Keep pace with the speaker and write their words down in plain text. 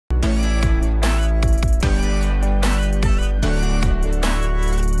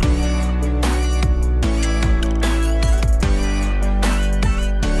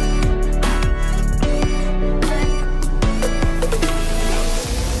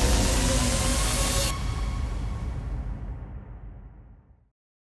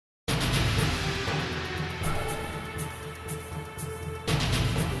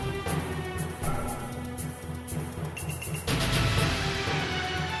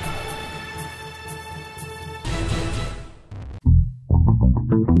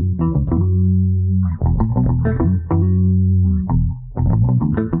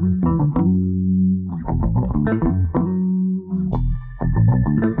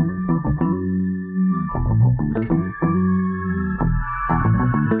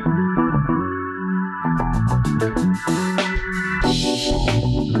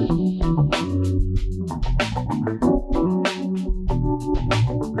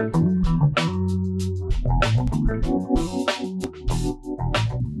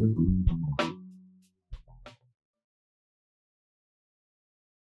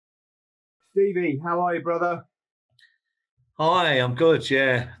Stevie, how are you, brother? Hi, I'm good.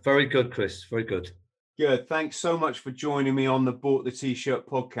 Yeah, very good, Chris. Very good. Good. Thanks so much for joining me on the Bought the T-shirt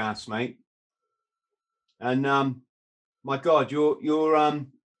podcast, mate. And my God, your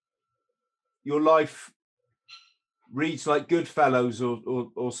life reads like Goodfellows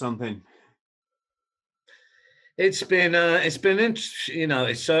or something. It's been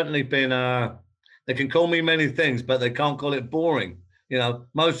it's certainly been they can call me many things, but they can't call it boring.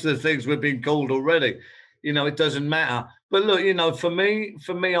 Most of the things we've been called already. It doesn't matter. But look, for me,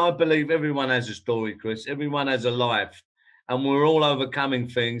 I believe everyone has a story, Chris. Everyone has a life, and we're all overcoming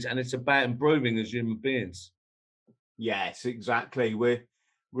things, and it's about improving as human beings. Yes, exactly. We're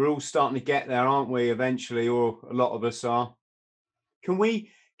all starting to get there, aren't we? Eventually, or a lot of us are. Can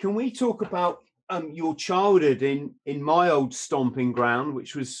we talk about your childhood in my old stomping ground,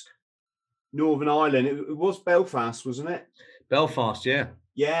 which was Northern Ireland? It was Belfast, wasn't it? Belfast, yeah.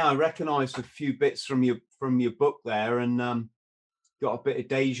 Yeah, I recognised a few bits from your book there, and got a bit of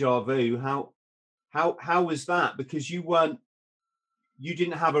deja vu. How was that? Because you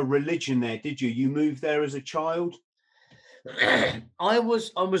didn't have a religion there, did you? You moved there as a child. I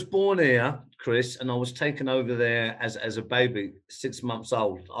was born here, Chris, and I was taken over there as a baby, 6 months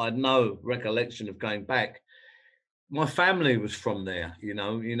old. I had no recollection of going back. My family was from there,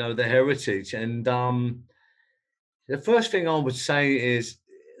 the heritage. And the first thing I would say is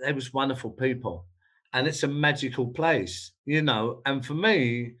they was wonderful people. And it's a magical place. And for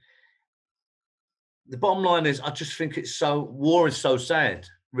me, the bottom line is I just think war is so sad,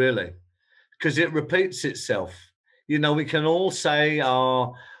 really, because it repeats itself. We can all say,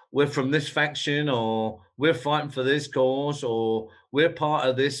 "Oh, we're from this faction," or "We're fighting for this cause," or "We're part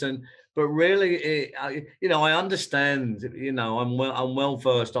of this," but really, I understand. I'm well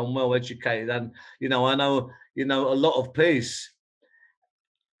versed, I'm well educated, and I know, a lot of peace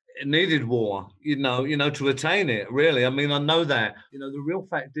needed war. To attain it. Really, I mean, I know that. The real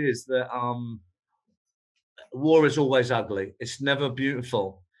fact is that war is always ugly. It's never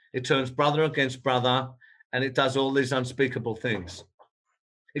beautiful. It turns brother against brother, and it does all these unspeakable things.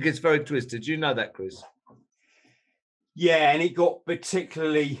 It gets very twisted. You know that, Chris. Yeah, and it got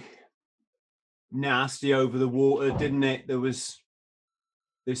particularly nasty over the water, didn't it? There's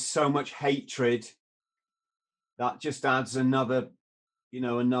so much hatred that just adds another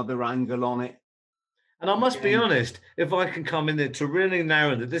angle on it. And I must be Again. honest, if I can come in there to really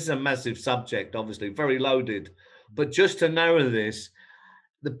narrow that, this is a massive subject, obviously, very loaded. But just to narrow this,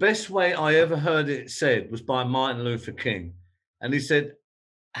 the best way I ever heard it said was by Martin Luther King. And he said,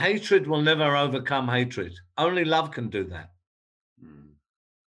 hatred will never overcome hatred. Only love can do that. Mm.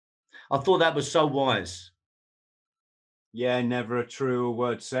 I thought that was so wise. Yeah, never a truer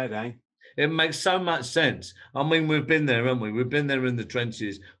word said, eh? It makes so much sense. I mean, we've been there, haven't we? We've been there in the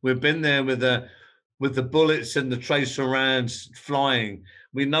trenches. We've been there with the bullets and the tracer rounds flying.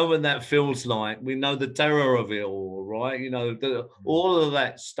 We know what that feels like. We know the terror of it all, right? All of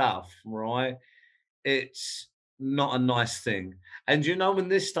that stuff, right? It's not a nice thing. And when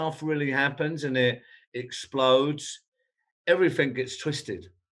this stuff really happens and it explodes, everything gets twisted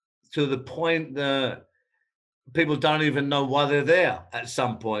to the point that people don't even know why they're there at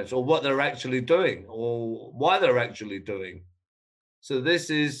some points, or what they're actually doing, or why they're actually doing. So this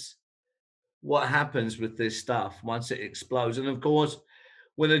is what happens with this stuff once it explodes. And of course,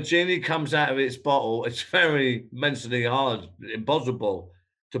 when a genie comes out of its bottle, it's very mentally hard, impossible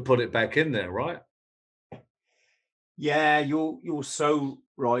to put it back in there, right? Yeah, you're so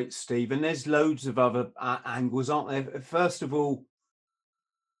right, Steve. And there's loads of other angles, aren't there? First of all,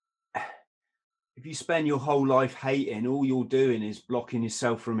 if you spend your whole life hating, all you're doing is blocking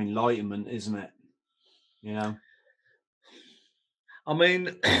yourself from enlightenment, isn't it? You know? I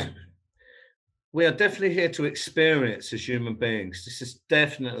mean, we are definitely here to experience as human beings. This is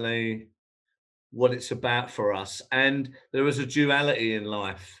definitely what it's about for us. And there is a duality in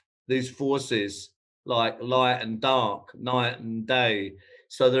life, these forces like light and dark, night and day.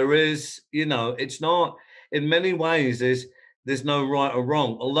 So there is, it's not, in many ways, there's no right or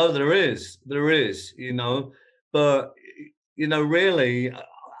wrong, although there is, but, really,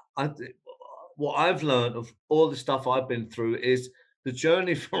 I, what I've learned of all the stuff I've been through is the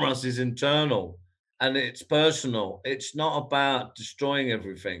journey for us is internal and it's personal. It's not about destroying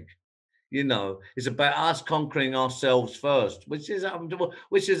everything. It's about us conquering ourselves first, which is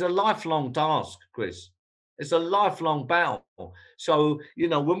a lifelong task, Chris. It's a lifelong battle. So,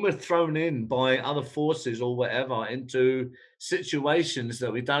 when we're thrown in by other forces or whatever into situations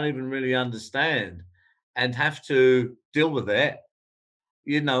that we don't even really understand and have to deal with it,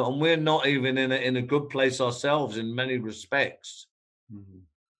 and we're not even in a good place ourselves in many respects. Mhm.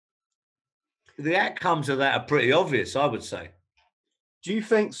 the outcomes of that are pretty obvious, I would say. Do you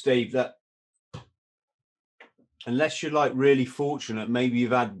think, Steve, that unless you're like really fortunate, maybe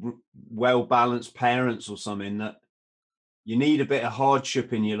you've had well-balanced parents or something, that you need a bit of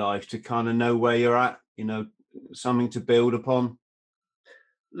hardship in your life to kind of know where you're at, you know, something to build upon?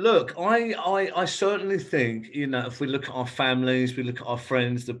 Look, I certainly think, you know, if we look at our families, we look at our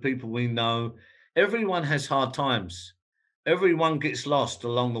friends, the people we know, everyone has hard times. Everyone gets lost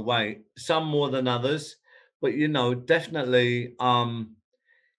along the way, some more than others, but you know, definitely,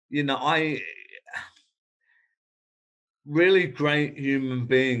 you know, I really great human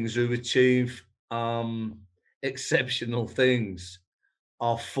beings who achieve exceptional things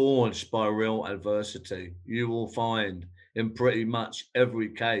are forged by real adversity. You will find in pretty much every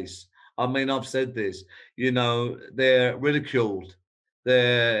case. I mean, I've said this, you know, they're ridiculed,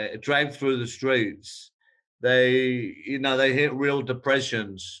 they're dragged through the streets, they, you know, they hit real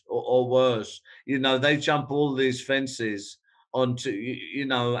depressions or worse. You know, they jump all these fences onto, you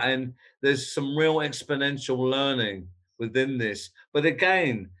know, and there's some real exponential learning within this. But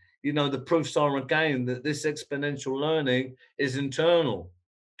again, you know, the proofs are again that this exponential learning is internal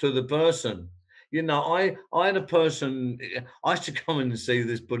to the person. You know, I had a person, I used to come in and see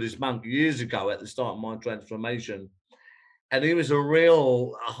this Buddhist monk years ago at the start of my transformation. And he was a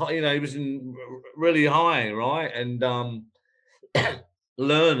real, you know, he was in really high, right? And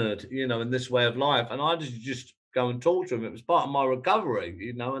learned, you know, in this way of life. And I just go and talk to him. It was part of my recovery,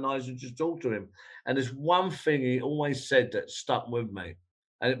 you know, and I used to just talk to him. And there's one thing he always said that stuck with me.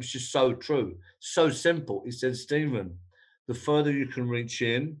 And it was just so true, so simple. He said, Stephen, the further you can reach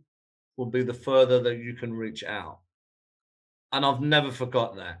in will be the further that you can reach out. And I've never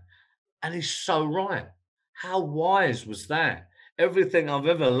forgot that. And he's so right. How wise was that? Everything I've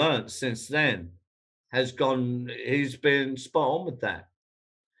ever learned since then has gone, he's been spot on with that.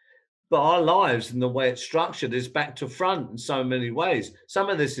 But our lives and the way it's structured is back to front in so many ways. Some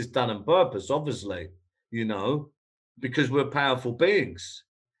of this is done on purpose, obviously, you know, because we're powerful beings.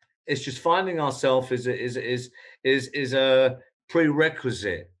 It's just finding ourselves is a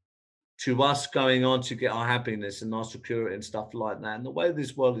prerequisite to us going on to get our happiness and our security and stuff like that. And the way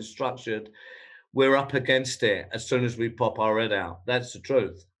this world is structured, we're up against it as soon as we pop our head out. That's the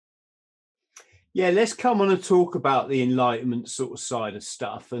truth. Yeah, let's come on and talk about the enlightenment sort of side of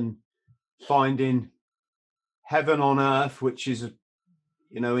stuff and finding heaven on earth, which is,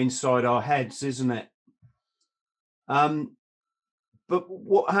 you know, inside our heads, isn't it? But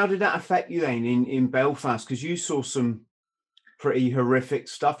how did that affect you then in Belfast? Because you saw some pretty horrific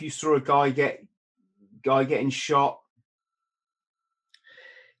stuff. You saw a guy getting shot.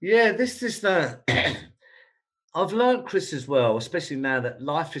 Yeah, this is the I've learned, Chris, as well, especially now that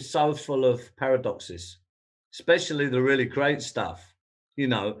life is so full of paradoxes, especially the really great stuff. You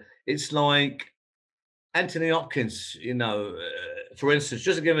know, it's like Anthony Hopkins, you know, for instance,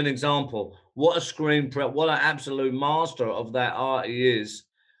 just to give an example, what a screenplay, what an absolute master of that art he is.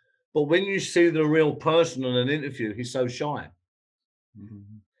 But when you see the real person in an interview, he's so shy.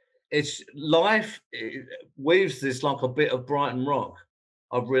 Mm-hmm. It's life weaves this like a bit of Brighton Rock.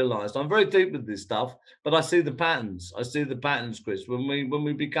 I've realised I'm very deep with this stuff, but I see the patterns. I see the patterns, Chris. When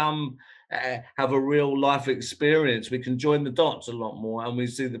we become have a real life experience, we can join the dots a lot more, and we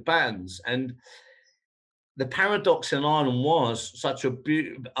see the patterns. And the paradox in Ireland was such a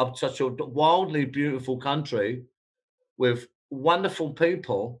wildly beautiful country with wonderful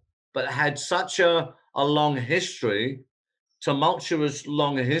people, but had such a long history, tumultuous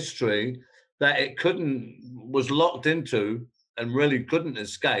long history, that it was locked into and really couldn't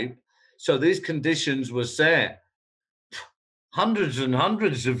escape. So these conditions were set hundreds and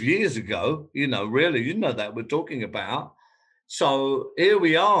hundreds of years ago, you know, really, you know, that we're talking about. So here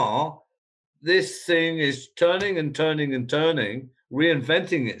we are, this thing is turning and turning and turning,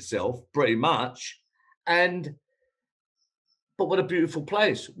 reinventing itself pretty much. And but what a beautiful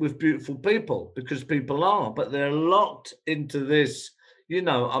place with beautiful people, because people are, but they're locked into this. You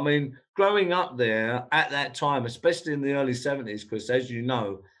know, I mean, growing up there at that time, especially in the early 70s, Chris, as you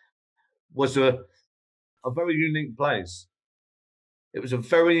know, was a very unique place. It was a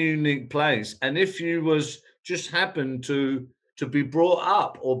very unique place. And if you was just happened to be brought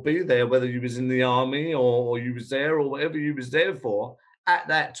up or be there, whether you was in the army or you was there or whatever you was there for, at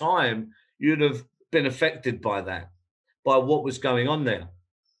that time, you'd have been affected by that, by what was going on there.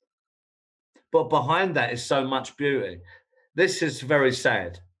 But behind that is so much beauty. This is very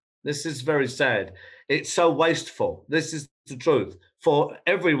sad. This is very sad. It's so wasteful. This is the truth for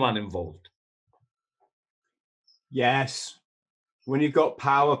everyone involved. Yes, when you've got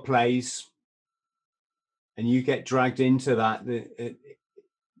power plays and you get dragged into that,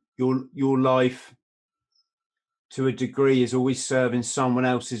 your life to a degree is always serving someone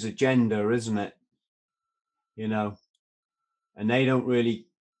else's agenda, isn't it? You know, and they don't really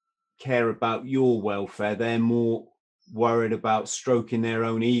care about your welfare. They're more worried about stroking their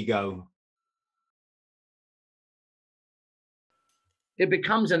own ego. It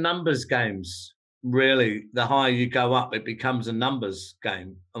becomes a numbers games. Really, the higher you go up, it becomes a numbers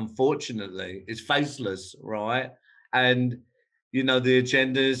game. Unfortunately, it's faceless, right? And you know, the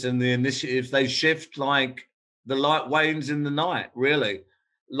agendas and the initiatives, they shift like the light wanes in the night. Really,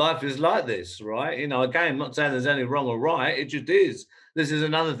 life is like this, right? You know, again, I'm not saying there's any wrong or right. It just is. This is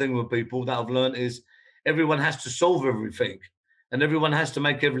another thing with people that I've learned is everyone has to solve everything, and everyone has to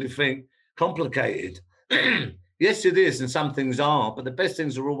make everything complicated. Yes, it is, and some things are, but the best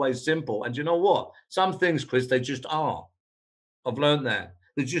things are always simple. And you know what? Some things, Chris, they just are. I've learned that.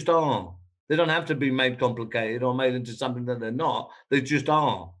 They just are. They don't have to be made complicated or made into something that they're not. They just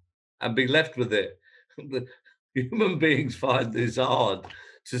are. And be left with it. Human beings find this hard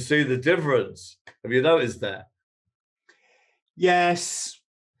to see the difference. Have you noticed that? Yes.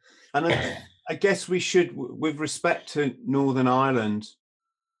 And I guess we should, with respect to Northern Ireland,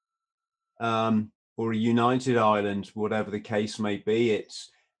 or a united Ireland, whatever the case may be,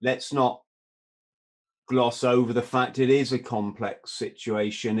 let's not gloss over the fact it is a complex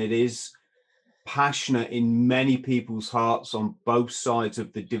situation. It is passionate in many people's hearts on both sides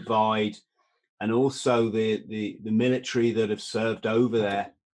of the divide, and also the military that have served over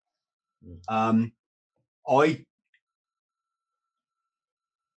there. I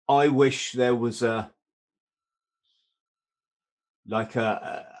wish there was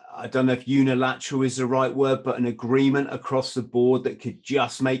I don't know if unilateral is the right word, but an agreement across the board that could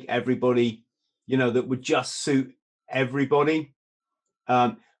just make everybody, that would just suit everybody.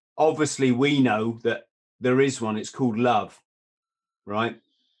 Obviously, we know that there is one. It's called love, right?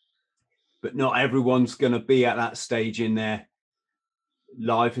 But not everyone's going to be at that stage in their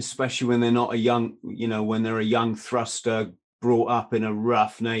life, especially when they're not a young, when they're a young thruster brought up in a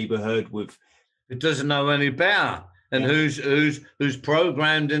rough neighborhood with. It doesn't know any better. And who's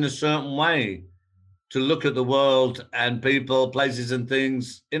programmed in a certain way to look at the world and people, places, and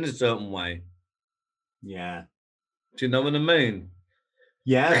things in a certain way. Yeah. Do you know what I mean?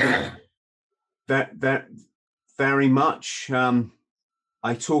 Yeah, that very much.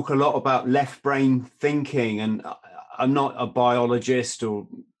 I talk a lot about left brain thinking, and I'm not a biologist,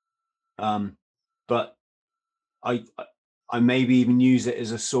 but I maybe even use it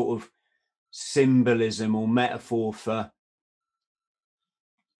as a sort of symbolism or metaphor for,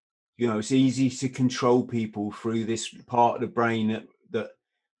 it's easy to control people through this part of the brain that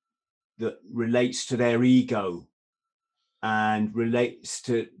relates to their ego and relates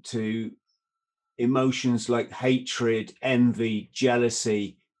to emotions like hatred, envy,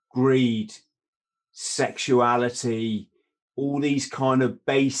 jealousy, greed, sexuality, all these kind of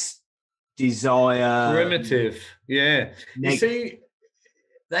base desire. Primitive. Yeah. You see,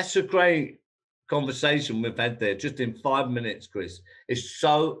 that's a great conversation we've had there just in 5 minutes, Chris. It's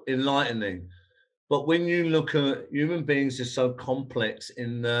so enlightening. But when you look at human beings are so complex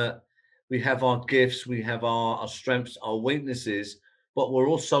in that we have our gifts, we have our strengths, our weaknesses, but we're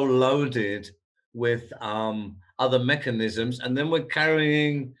also loaded with other mechanisms, and then we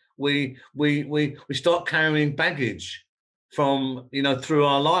start carrying baggage from through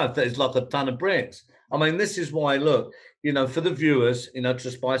our life that is like a ton of bricks. I mean, this is why, look, for the viewers,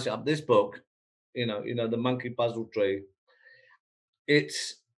 to spice it up, this book, the Monkey Puzzle Tree,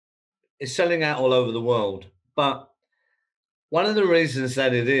 it's selling out all over the world. But one of the reasons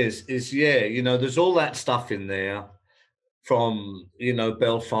that it is there's all that stuff in there from,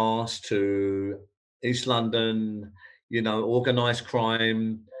 Belfast to East London, organized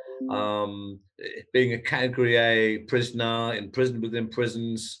crime, being a category A prisoner in prison within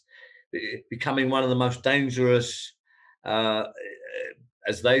prisons, becoming one of the most dangerous,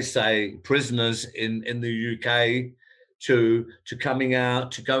 as they say, prisoners in the UK, to coming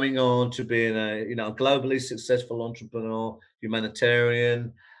out, to going on to being a globally successful entrepreneur,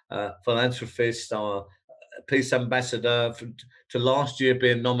 humanitarian, philanthropist, or peace ambassador, to last year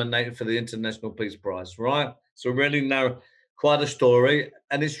being nominated for the International Peace Prize, right? So really now quite a story,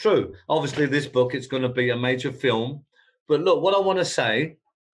 and it's true. Obviously, this book, it's going to be a major film. But look, what I want to say,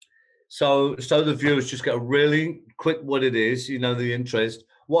 so the viewers just get a really quick what it is, the interest.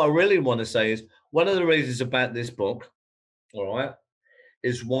 What I really want to say is one of the reasons about this book, all right,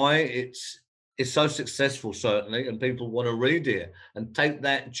 is why it's so successful, certainly, and people want to read it and take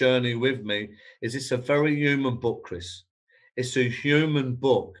that journey with me, is it's a very human book, Chris. It's a human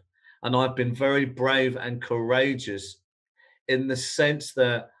book. And I've been very brave and courageous in the sense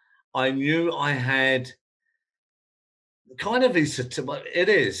that I knew I had kind of esoteric, it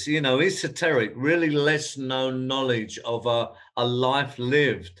is, you know, esoteric, really less known knowledge of a life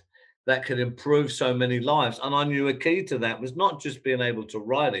lived that could improve so many lives. And I knew a key to that was not just being able to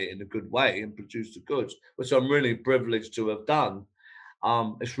write it in a good way and produce the goods, which I'm really privileged to have done.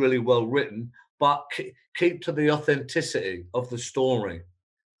 It's really well written, but keep to the authenticity of the story,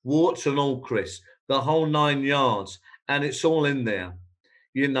 warts and all, Chris, the whole 9 yards, and it's all in there.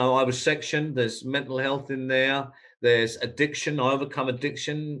 You know, I was sectioned. There's mental health in there. There's addiction. I overcome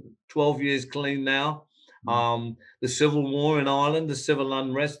addiction. 12 years clean now. The civil war in Ireland, the civil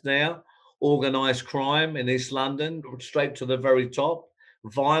unrest there, organised crime in East London, straight to the very top.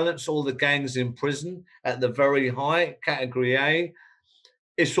 Violence, all the gangs in prison at the very high, category A.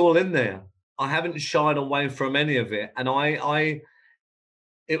 It's all in there. I haven't shied away from any of it, and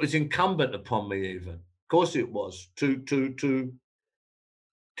it was incumbent upon me, even. Of course, it was to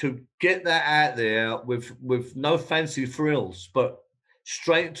get that out there with no fancy frills, but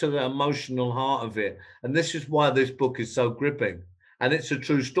straight to the emotional heart of it. And this is why this book is so gripping, and it's a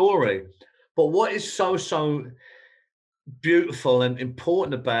true story. But what is so beautiful and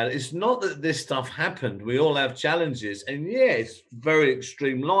important about it is not that this stuff happened. We all have challenges, and yeah, it's very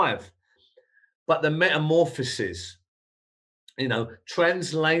extreme life, but the metamorphosis, you know,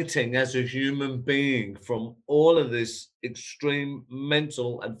 translating as a human being from all of this extreme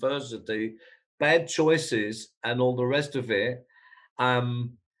mental adversity, bad choices, and all the rest of it,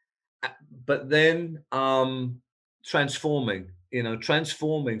 um, but then transforming, you know,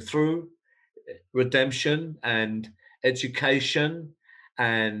 transforming through redemption and education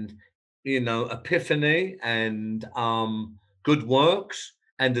and, you know, epiphany and good works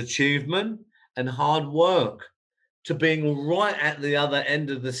and achievement and hard work, to being right at the other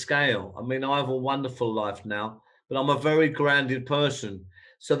end of the scale. I mean, I have a wonderful life now, but I'm a very grounded person.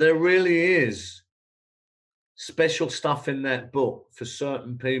 So there really is special stuff in that book for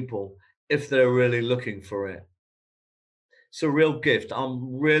certain people if they're really looking for it. It's a real gift.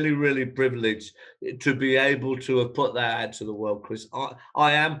 I'm really, really privileged to be able to have put that out to the world, Chris.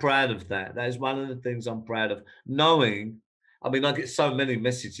 I am proud of that. That is one of the things I'm proud of. Knowing, I mean, I get so many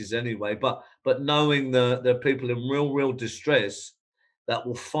messages anyway, but knowing there are people in real distress that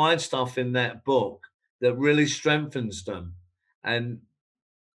will find stuff in that book that really strengthens them and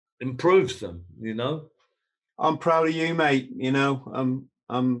improves them, you know? I'm proud of you, mate. You know,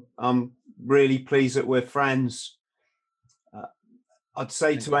 I'm really pleased that we're friends. I'd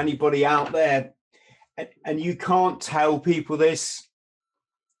say to anybody out there, and you can't tell people this,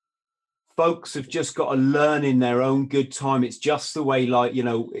 folks have just got to learn in their own good time. It's just the way, like, you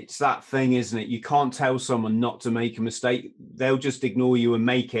know, it's that thing, isn't it? You can't tell someone not to make a mistake. They'll just ignore you and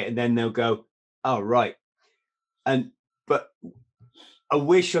make it, and then they'll go, oh, right. But I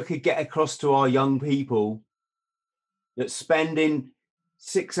wish I could get across to our young people that spending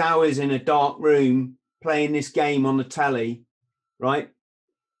 6 hours in a dark room playing this game on the telly, right?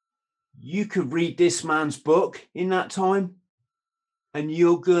 You could read this man's book in that time, and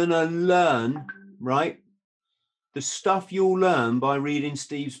you're gonna learn, right? The stuff you'll learn by reading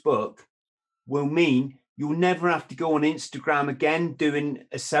Steve's book will mean you'll never have to go on Instagram again doing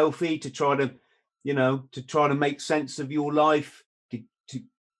a selfie to try to, you know, to try to make sense of your life,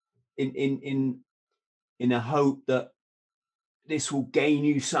 in a hope that this will gain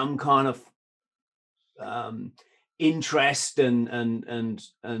you some kind of interest and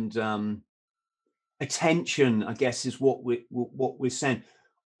attention, I guess, is what we're saying.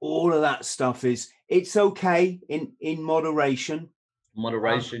 All of that stuff it's okay in moderation.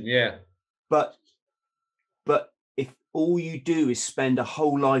 Moderation, yeah. But if all you do is spend a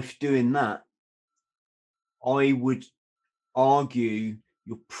whole life doing that, I would argue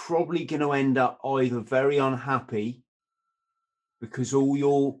you're probably going to end up either very unhappy because all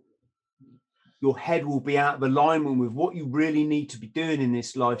your head will be out of alignment with what you really need to be doing in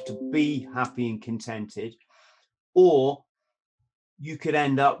this life to be happy and contented, or you could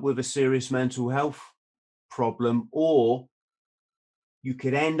end up with a serious mental health problem, or you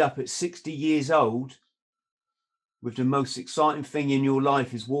could end up at 60 years old with the most exciting thing in your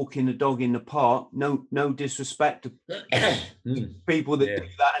life is walking the dog in the park. No disrespect to people that do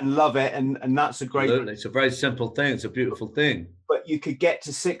that and love it, and that's a great. Absolutely. It's a very simple thing. It's a beautiful thing. But you could get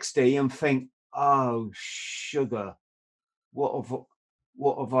to 60 and think, oh sugar, what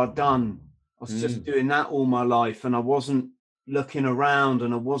have I done? I was just doing that all my life, and I wasn't looking around,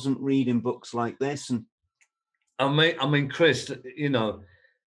 and I wasn't reading books like this. And I mean, Chris, you know,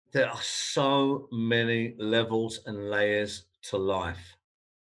 there are so many levels and layers to life,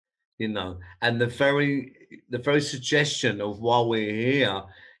 you know, and the very suggestion of why we're here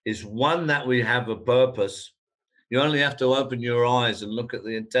is one, that we have a purpose. You only have to open your eyes and look at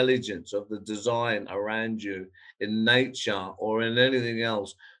the intelligence of the design around you in nature or in anything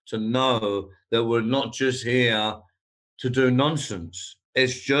else to know that we're not just here to do nonsense.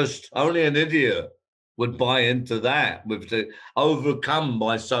 It's just only an idiot would buy into that, with the overcome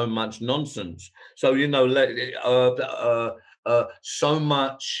by so much nonsense. So, you know, so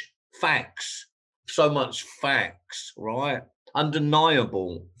much facts, right?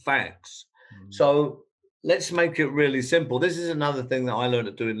 Undeniable facts. So let's make it really simple. This is another thing that I learned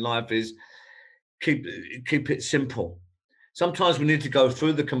to do in life, is keep it simple. Sometimes we need to go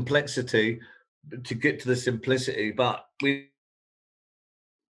through the complexity to get to the simplicity, but we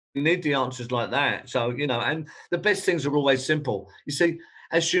need the answers like that. So, you know, and the best things are always simple. You see,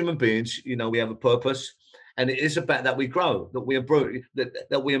 as human beings, you know, we have a purpose, and it is about that we grow, that we improve,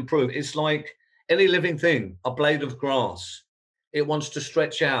 that we improve. It's like any living thing, a blade of grass. It wants to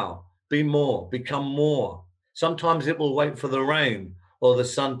stretch out, be more, become more. Sometimes it will wait for the rain or the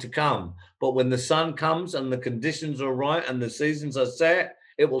sun to come. But when the sun comes and the conditions are right and the seasons are set,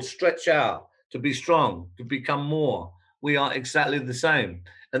 it will stretch out to be strong, to become more. We are exactly the same.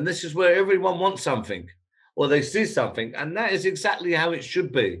 And this is where everyone wants something, or they see something, and that is exactly how it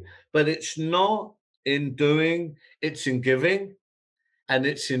should be. But it's not in doing, it's in giving, and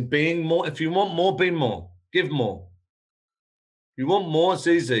it's in being more. If you want more, be more, give more. You want more, it's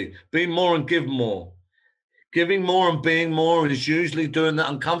easy. Be more and give more. Giving more and being more is usually doing the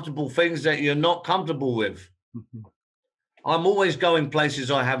uncomfortable things that you're not comfortable with. I'm always going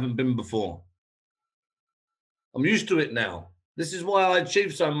places I haven't been before. I'm used to it now. This is why I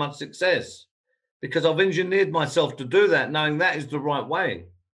achieve so much success, because I've engineered myself to do that, knowing that is the right way.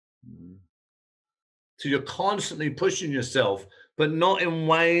 So you're constantly pushing yourself, but not in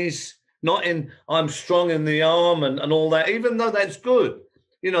ways, not in I'm strong in the arm and all that, even though that's good.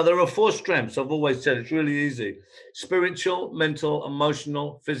 You know, there are 4 strengths. I've always said it's really easy: spiritual, mental,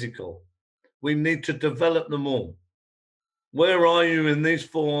 emotional, physical. We need to develop them all. Where are you in these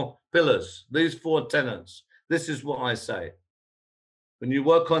 4 pillars, these 4 tenets? This is what I say. When you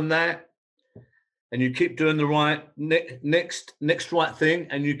work on that and you keep doing the right next right thing,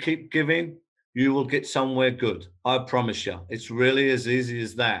 and you keep giving, you will get somewhere good. I promise you. It's really as easy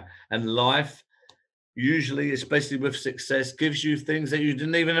as that. And life, usually, especially with success, gives you things that you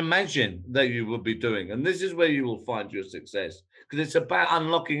didn't even imagine that you would be doing. And this is where you will find your success, because it's about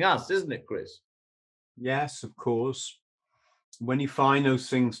unlocking us, isn't it, Chris? Yes, of course. When you find those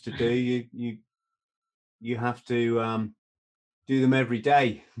things to do, you have to do them every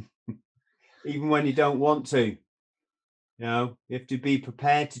day, even when you don't want to. You know, you have to be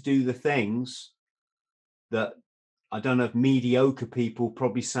prepared to do the things that, I don't know if mediocre people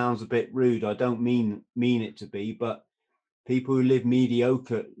probably sounds a bit rude. I don't mean it to be, but people who live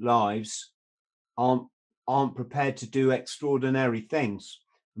mediocre lives aren't prepared to do extraordinary things.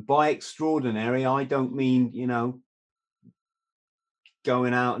 And by extraordinary, I don't mean, you know,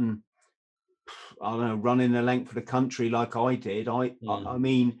 going out and, I don't know, running the length of the country like I did. I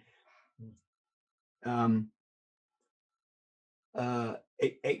mean,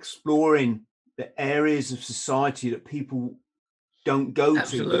 exploring the areas of society that people don't go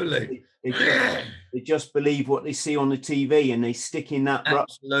Absolutely. to. They just believe what they see on the TV, and they stick in that.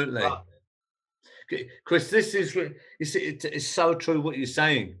 Absolutely. Chris, this is, you see, it's so true what you're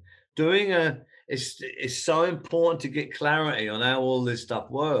saying. It's so important to get clarity on how all this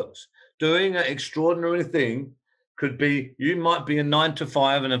stuff works. Doing an extraordinary thing could be, you might be a 9 to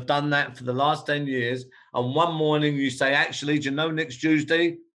 5 and have done that for the last 10 years. And one morning you say, actually, do you know, next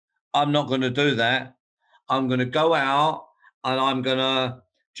Tuesday, I'm not going to do that. I'm going to go out and I'm going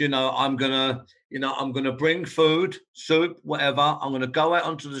to bring food, soup, whatever. I'm going to go out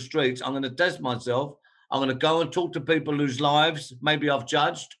onto the streets. I'm going to test myself. I'm going to go and talk to people whose lives maybe I've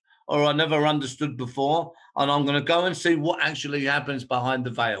judged or I never understood before. And I'm going to go and see what actually happens behind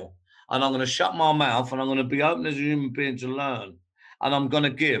the veil. And I'm going to shut my mouth, and I'm going to be open as a human being to learn. And I'm going to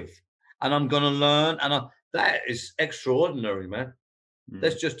give, and I'm going to learn. And that is extraordinary, man.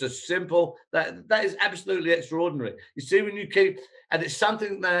 That's just a simple, that is absolutely extraordinary. You see, when you keep, and it's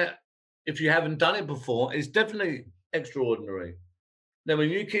something that if you haven't done it before, it's definitely extraordinary. Now, when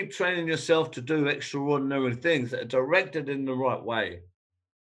you keep training yourself to do extraordinary things that are directed in the right way,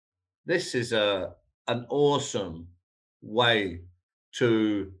 this is an awesome way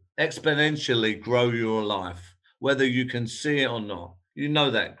to exponentially grow your life, whether you can see it or not. You know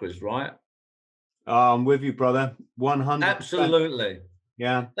that, Chris, right? I'm with you, brother. 100%. Absolutely.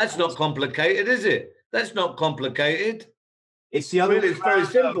 Yeah. That's not complicated, is it? That's not complicated. It's the other way. It's very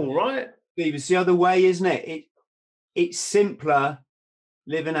simple, right? Steve, it's the other way, isn't it? It's simpler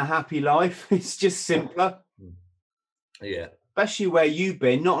living a happy life. It's just simpler. Yeah. Especially where you've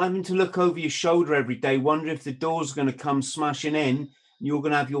been, not having to look over your shoulder every day, wonder if the door's going to come smashing in, and you're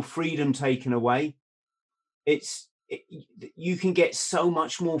going to have your freedom taken away. You can get so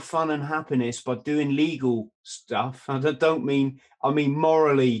much more fun and happiness by doing legal stuff. And I mean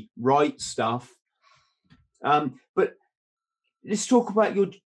morally right stuff. But let's talk about your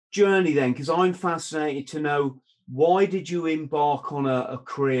journey then, because I'm fascinated to know, why did you embark on a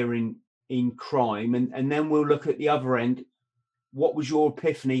career in crime, and then we'll look at the other end. What was your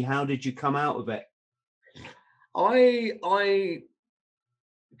epiphany? How did you come out of it? I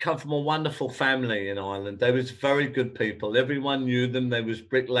come from a wonderful family in Ireland. They was very good people. Everyone knew them. They was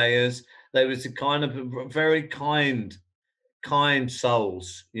bricklayers. They was a kind of very kind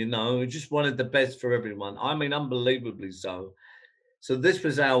souls, you know, who just wanted the best for everyone. I mean, unbelievably so. So this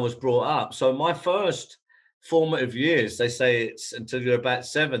was how I was brought up. So my first formative years, they say it's until you're about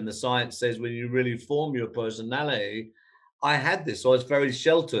 7. The science says when you really form your personality. I had this. I was very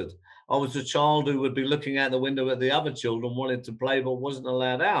sheltered. I was a child who would be looking out the window at the other children, wanted to play, but wasn't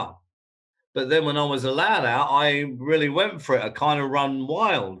allowed out. But then when I was allowed out, I really went for it. I kind of run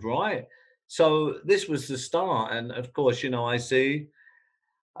wild, right? So this was the start. And of course, you know, I see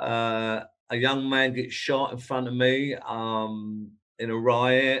a young man get shot in front of me in a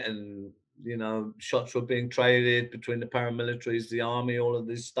riot, and you know, shots were being traded between the paramilitaries, the army, all of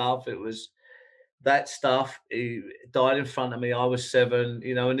this stuff. It was that stuff. He died in front of me. I was 7,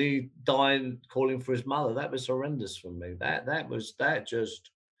 you know, and he died calling for his mother. That was horrendous for me. That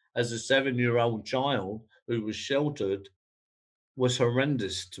just, as a 7-year-old child who was sheltered, was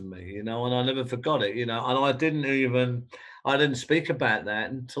horrendous to me, you know, and I never forgot it, you know, and I didn't speak about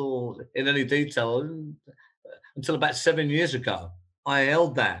that until in any detail until about 7 years ago. I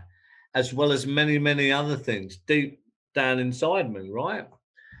held that, as well as many, many other things deep down inside me, right?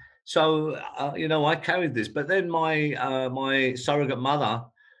 So, you know, I carried this, but then my surrogate mother,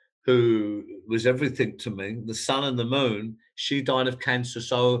 who was everything to me, the sun and the moon, she died of cancer.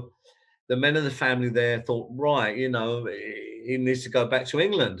 So the men of the family there thought, right, you know, he needs to go back to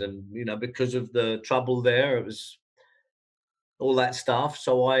England, and you know, because of the trouble there, it was all that stuff.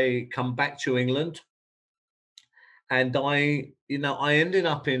 So I come back to England, and you know, I ended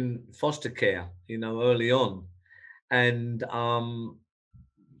up in foster care, you know, early on, and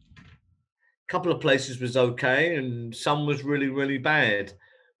couple of places was okay, and some was really, really bad.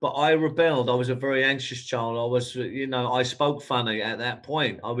 But I rebelled. I was a very anxious child. I was, you know, I spoke funny at that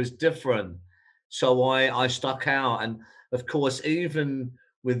point. I was different. So I stuck out. And of course, even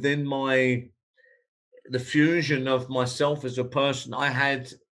within the fusion of myself as a person, I had,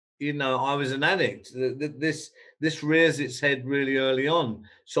 you know, I was an addict. This rears its head really early on.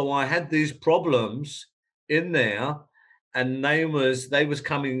 So I had these problems in there, and they was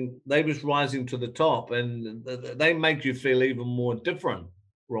rising to the top, and they make you feel even more different,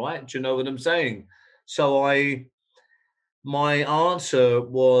 right? Do you know what I'm saying? So my answer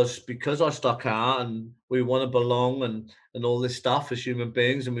was, because I stuck out and we want to belong and all this stuff as human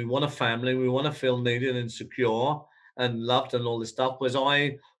beings, and we want a family, we want to feel needed and secure and loved and all this stuff, was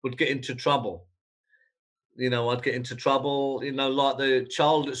I would get into trouble. You know, I'd get into trouble, you know, like the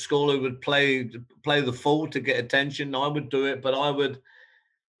child at school who would play the fool to get attention. I would do it, but I would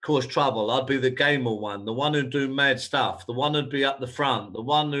cause trouble. I'd be the gamer one, the one who'd do mad stuff, the one who'd be up the front, the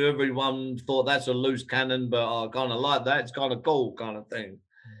one who everyone thought that's a loose cannon, but I kind of like that. It's kind of cool, kind of thing.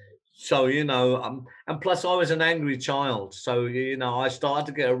 So, you know, and plus I was an angry child. So, you know, I started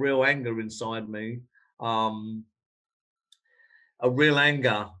to get a real anger inside me, um, a real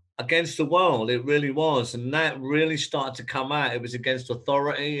anger against the world. It really was. And that really started to come out. It was against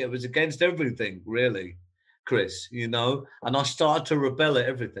authority. It was against everything, really, Chris, you know, and I started to rebel at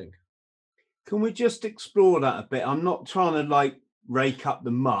everything. Can we just explore that a bit? I'm not trying to like rake up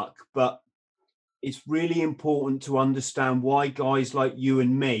the muck, but it's really important to understand why guys like you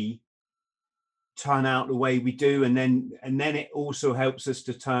and me turn out the way we do, and then it also helps us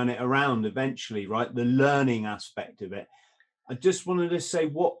to turn it around eventually, right? The learning aspect of it. I just wanted to say,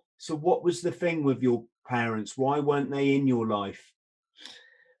 what was the thing with your parents? Why weren't they in your life?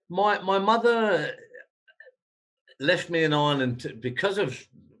 My mother left me in Ireland because of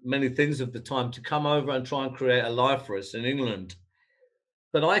many things of the time, to come over and try and create a life for us in England.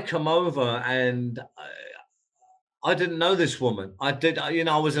 But I come over, and I didn't know this woman. You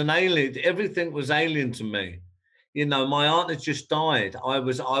know, I was an alien. Everything was alien to me. You know, my aunt had just died. I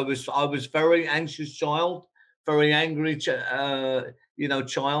was very anxious child, very angry, you know,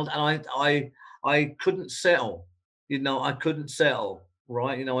 child, and I couldn't settle. You know, I couldn't settle.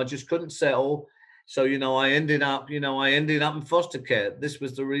 Right. You know, I just couldn't settle. So, I ended up in foster care. This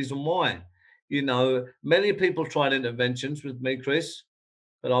was the reason why. Many people tried interventions with me, Chris,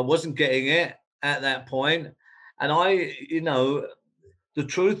 but I wasn't getting it at that point. And the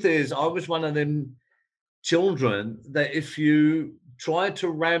truth is, I was one of them children that if you tried to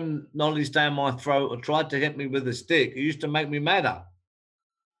ram knowledge down my throat or tried to hit me with a stick, it used to make me madder.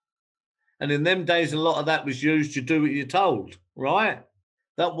 And in them days, a lot of that was used to do what you're told, right?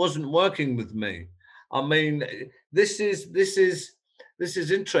 That wasn't working with me. I mean, this is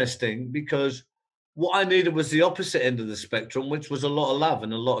interesting because what I needed was the opposite end of the spectrum, which was a lot of love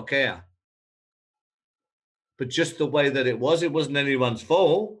and a lot of care. But just the way that it wasn't anyone's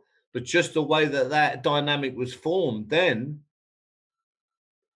fault, but just the way that that dynamic was formed, then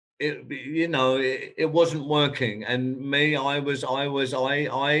it wasn't working. And me, I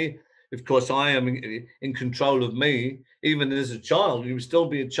of course, I am in control of me. Even as a child, you would still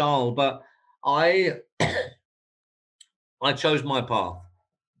be a child, but I chose my path.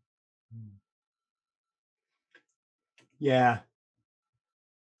 Yeah.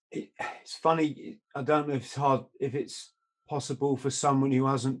 It's funny. I don't know if it's possible for someone who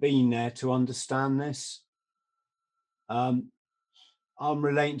hasn't been there to understand this. I'm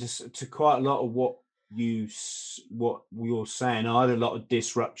relating to quite a lot of what you're saying. I had a lot of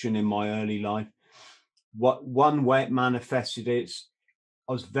disruption in my early life. One way it manifested is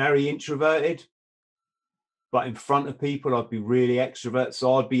I was very introverted, but in front of people I'd be really extrovert.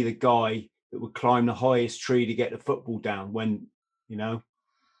 So I'd be the guy that would climb the highest tree to get the football down. When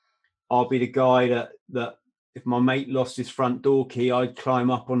I'll be the guy that if my mate lost his front door key, I'd climb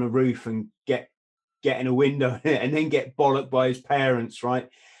up on the roof and get in a window and then get bollocked by his parents, right?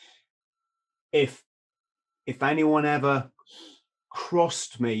 If anyone ever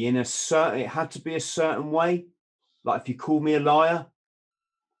crossed me it had to be a certain way. Like if you called me a liar,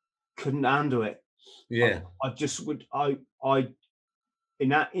 couldn't handle it. Yeah. I in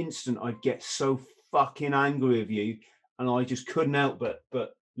that instant, I'd get so fucking angry with you and I just couldn't help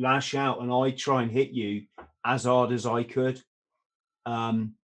but lash out, and I'd try and hit you as hard as I could.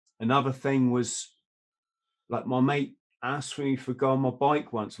 Another thing was, like, my mate asked me for go on my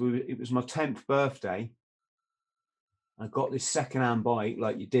bike once. It was my 10th birthday. I got this secondhand bike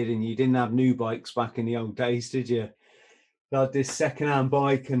like you did, and you didn't have new bikes back in the old days, did you? I had this secondhand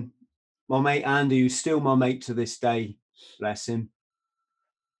bike, and my mate Andy, who's still my mate to this day, bless him,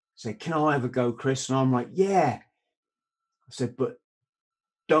 said, "Can I have a go, Chris?" And I'm like, "Yeah." I said, "But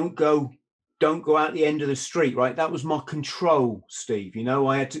don't go out the end of the street," right? That was my control, Steve.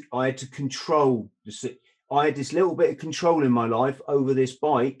 I had to control I had this little bit of control in my life over this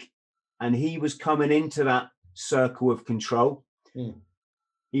bike, and he was coming into that circle of control.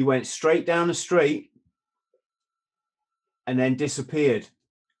 He went straight down the street and then disappeared.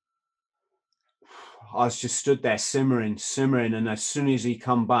 I was just stood there simmering, and as soon as he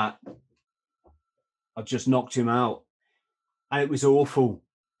come back, I just knocked him out, and it was awful.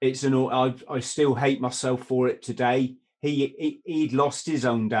 I still hate myself for it today. He'd lost his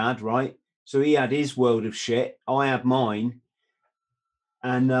own dad, right? So he had his world of shit. I had mine,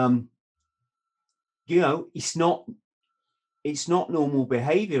 and it's not normal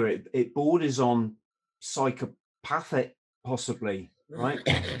behavior. It borders on psychopathic, possibly, right?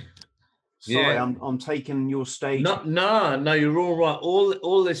 Sorry, Yeah. I'm taking your stage. No, you're all right.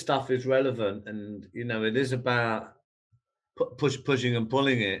 All this stuff is relevant, and it is about pushing and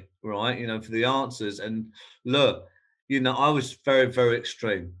pulling it, right? For the answers. And look, I was very, very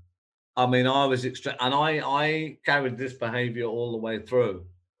extreme. I mean, I was extreme, and I carried this behavior all the way through,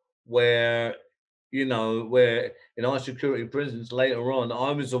 where where in high security prisons later on,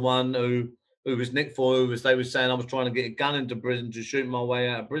 I was the one who was nicked for, they were saying I was trying to get a gun into prison to shoot my way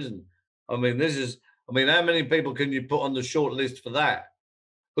out of prison. I mean, how many people can you put on the short list for that?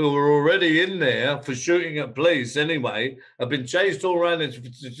 Who were already in there for shooting at police anyway, have been chased all around. It's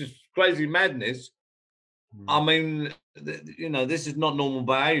just crazy madness. I mean, this is not normal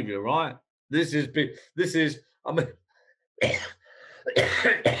behavior, right? This is, I mean,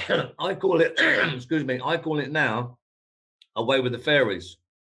 I call it, excuse me, I call it now away with the fairies,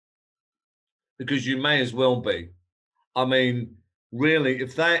 because you may as well be. I mean, really,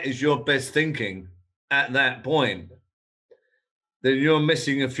 if that is your best thinking at that point, then you're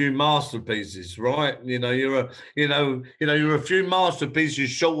missing a few masterpieces, right? You're a few masterpieces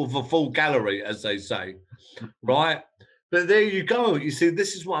short of a full gallery, as they say, right? But there you go. You see,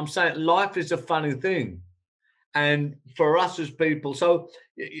 this is what I'm saying. Life is a funny thing. And for us as people, so,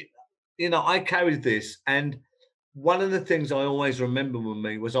 I carried this. And one of the things I always remember with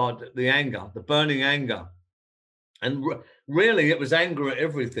me was the anger, the burning anger. And really, it was anger at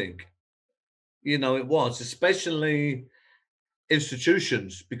everything. You know, it was, especially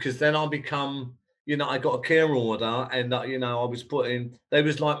institutions, because then I become, you know, I got a care order, and you know, I was put in. They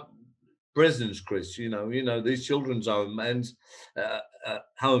was like prisons, Chris. You know these children's homes.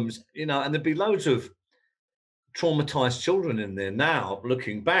 You know, and there'd be loads of traumatized children in there now,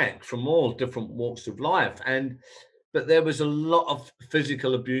 looking back from all different walks of life, and but there was a lot of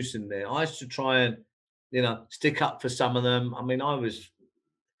physical abuse in there. I used to try and, you know, stick up for some of them. I mean, I was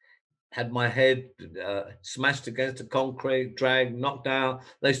had my head smashed against the concrete, dragged, knocked out.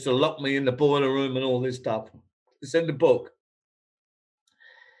 They used to lock me in the boiler room and all this stuff. It's in the book.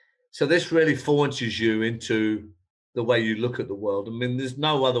 So this really forges you into the way you look at the world. I mean, there's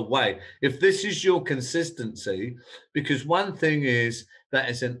no other way. If this is your consistency, because one thing is that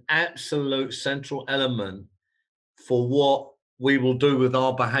is an absolute central element for what we will do with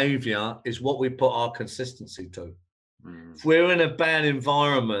our behavior is what we put our consistency to. If we're in a bad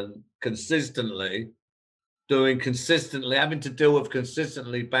environment consistently, having to deal with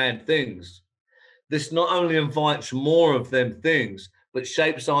consistently bad things, this not only invites more of them things, but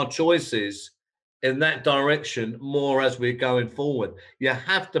shapes our choices in that direction more as we're going forward. You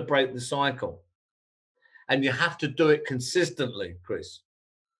have to break the cycle, and you have to do it consistently, Chris.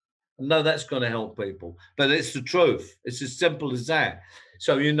 I know that's going to help people, but it's the truth. It's as simple as that.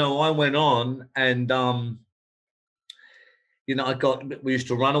 So, you know, I went on and, you know, we used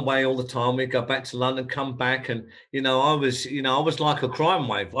to run away all the time. We'd go back to London, come back. And, you know, I was like a crime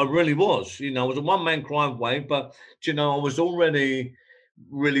wave. I really was. You know, I was a one-man crime wave, but, you know, I was already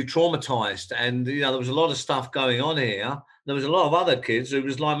really traumatized. And, you know, there was a lot of stuff going on here. There was a lot of other kids who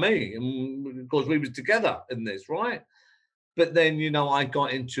was like me. And of course, we was together in this, right? But then, you know, I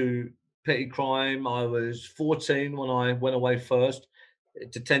got into petty crime. I was 14 when I went away first,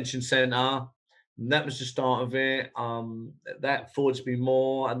 detention center. And that was the start of it. That forged me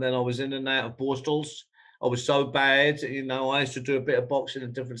more. And then I was in and out of Borstals. I was so bad, you know, I used to do a bit of boxing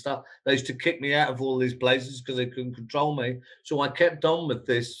and different stuff. They used to kick me out of all these places because they couldn't control me. So I kept on with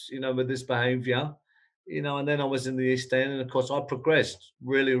this, you know, with this behavior, you know, and then I was in the East End. And of course, I progressed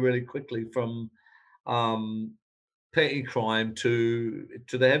really, really quickly from um, petty crime to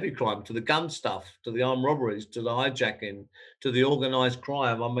the heavy crime, to the gun stuff, to the armed robberies, to the hijacking, to the organized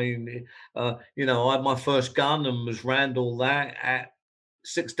crime. I mean, you know, I had my first gun and was around all that at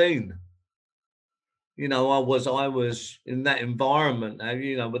 16. You know, I was in that environment,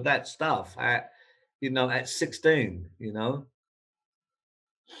 you know, with that stuff at, you know, at 16. You know,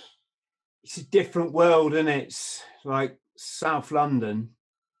 It's a different world, and it's like South London.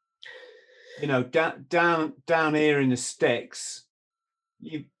 You know, down here in the sticks,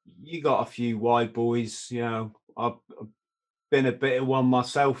 you got a few wide boys. You know, I've been a bit of one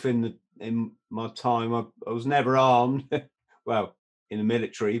myself in my time. I was never armed, well, in the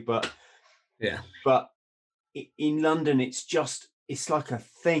military, but yeah, in London, it's like a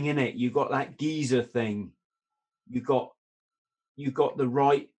thing, isn't it? You got that geezer thing. You got the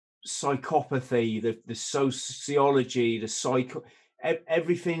right psychopathy, the sociology, the psycho,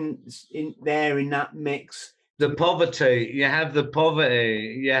 everything's in there in that mix. the poverty. You have the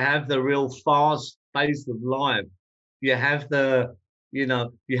poverty. You have the real fast pace of life. You have the, you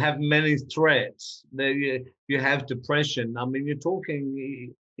know, you have many threats. You have depression. I mean, you're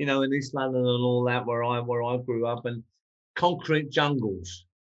talking, you know, in East London and all that, where I grew up, and concrete jungles.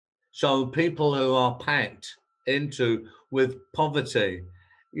 So people who are packed into with poverty,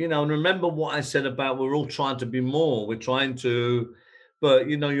 you know, and remember what I said about we're all trying to be more. We're trying to, but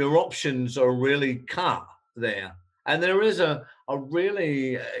you know, your options are really cut there. And there is a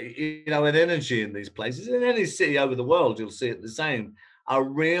really, you know, an energy in these places. In any city over the world, you'll see it the same. A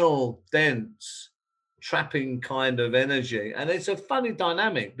real dense, trapping kind of energy. And it's a funny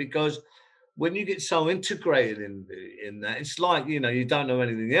dynamic because when you get so integrated in that, it's like, you know, you don't know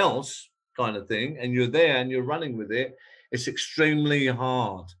anything else kind of thing, and you're there and you're running with it. It's extremely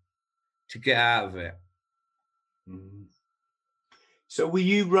hard to get out of it. Mm. So were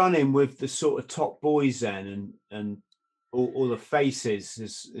you running with the sort of top boys then, and all the faces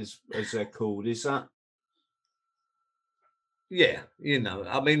as they're called? Is that? Yeah, you know,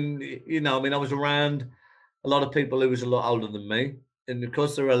 I mean, I was around a lot of people who was a lot older than me, and of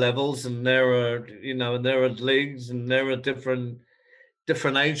course there are levels, and there are, you know, and there are leagues, and there are different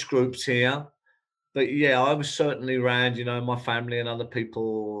age groups here. But yeah, I was certainly around, you know, my family and other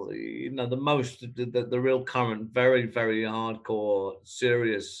people, you know, the real current, very, very hardcore,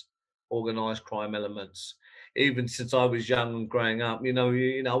 serious, organized crime elements. Even since I was young and growing up, you know,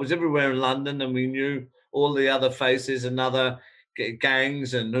 I was everywhere in London, and we knew all the other faces and other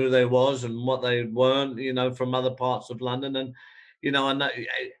gangs and who they was and what they weren't, you know, from other parts of London. And you know,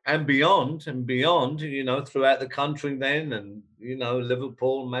 and beyond, you know, throughout the country then, and, you know,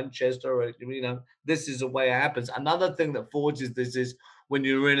 Liverpool, Manchester, you know, this is the way it happens. Another thing that forges this is when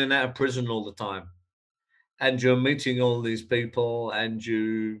you're in and out of prison all the time and you're meeting all these people and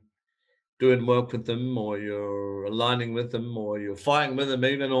you doing work with them, or you're aligning with them, or you're fighting with them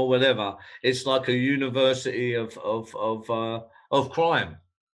even, or whatever. It's like a university of crime.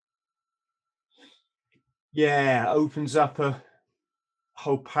 Yeah, it opens up a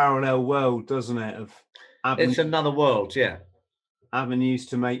whole parallel world, doesn't it? Of It's another world, yeah. Avenues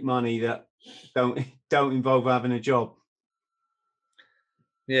to make money that don't involve having a job.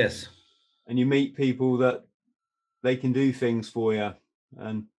 Yes. And you meet people that they can do things for you.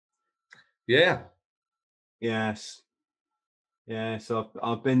 And yeah. Yes.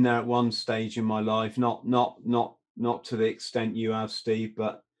 I've been there at one stage in my life, not to the extent you have, Steve,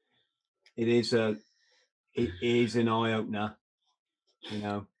 but it is an eye opener, you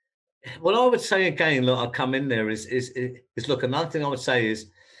know. What I would say again, look, I'll come in there is look, another thing I would say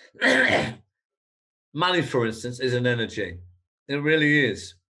is money, for instance, is an energy. It really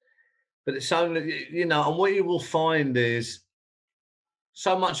is. But it's only, you know, and what you will find is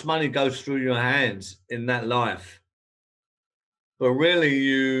so much money goes through your hands in that life. But really,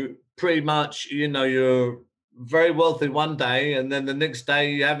 you pretty much, you know, you're very wealthy one day, and then the next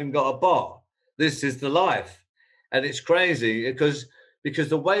day you haven't got a bar. This is the life. And it's crazy because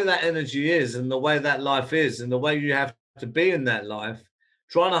the way that energy is and the way that life is and the way you have to be in that life,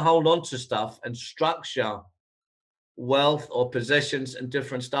 trying to hold on to stuff and structure wealth or possessions and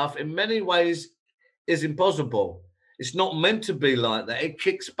different stuff in many ways is impossible. It's not meant to be like that. It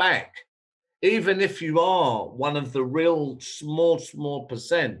kicks back. Even if you are one of the real small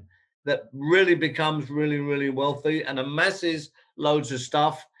percent that really becomes really, really wealthy and amasses loads of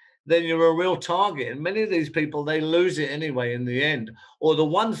stuff, then you're a real target. And many of these people, they lose it anyway in the end. Or the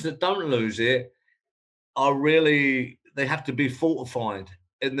ones that don't lose it are really, they have to be fortified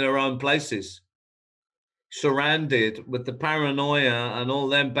in their own places, surrounded with the paranoia and all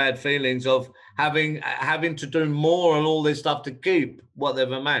them bad feelings of having to do more and all this stuff to keep what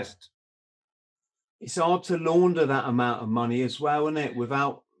they've amassed. It's hard to launder that amount of money as well, isn't it?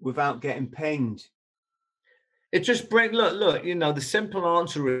 Without getting pinged. It just brings, look, you know, the simple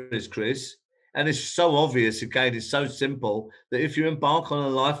answer is, Chris, and it's so obvious, again, it's so simple that if you embark on a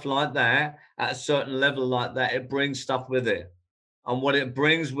life like that, at a certain level like that, it brings stuff with it. And what it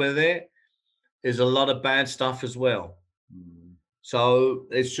brings with it is a lot of bad stuff as well. So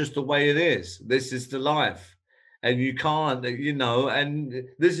it's just the way it is. This is the life. And you can't, you know, and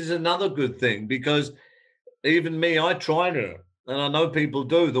this is another good thing because even me, I tried it. And I know people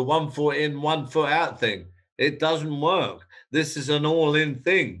do the 1 foot in, 1 foot out thing. It doesn't work. This is an all-in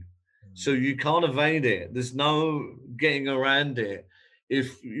thing. So you can't evade it. There's no getting around it.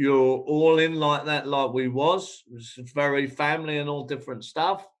 If you're all in like that, like we was, it's very family and all different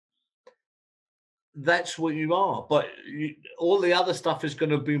stuff, that's what you are. But all the other stuff is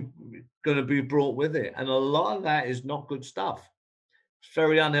going to be brought with it. And a lot of that is not good stuff. It's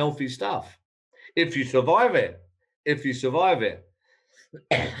very unhealthy stuff. If you survive it.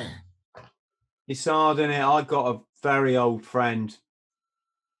 It's hard, isn't it? I got a very old friend,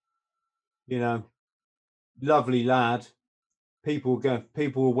 you know, lovely lad. People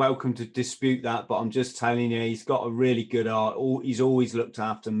were welcome to dispute that, but I'm just telling you, he's got a really good heart. He's always looked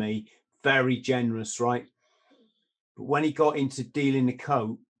after me, very generous, right? But when he got into dealing the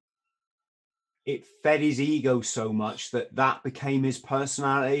coke, it fed his ego so much that became his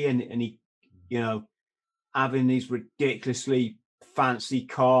personality, and he, you know, having these ridiculously fancy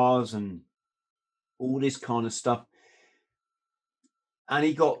cars and all this kind of stuff. And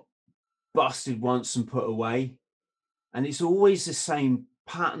he got busted once and put away. And it's always the same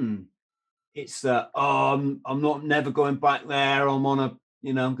pattern. It's that, oh, I'm not never going back there. I'm on a,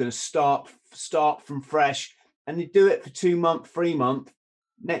 you know, I'm going to start from fresh. And they do it for 2 months, 3 months.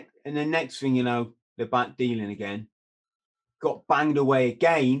 And the next thing you know, they're back dealing again. Got banged away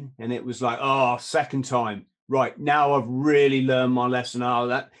again. And it was like, oh, second time. Right, now I've really learned my lesson.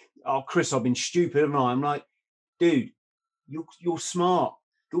 Chris, I've been stupid, haven't I? I'm like, dude, you're smart.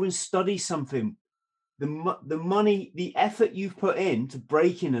 Go and study something. The money, the effort you've put in to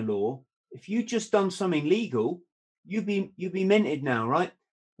breaking a law, if you just done something legal, you'd be minted now, right?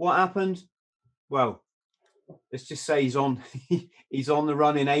 What happened? Well, let's just say he's on the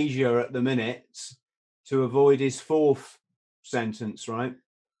run in Asia at the minute to avoid his 4th sentence, right?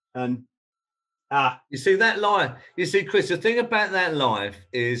 And you see that life. You see, Chris, the thing about that life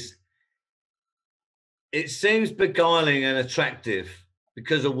is it seems beguiling and attractive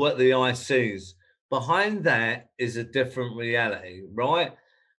because of what the eye sees. behind that is a different reality, right?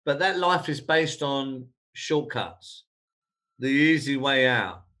 But that life is based on shortcuts, the easy way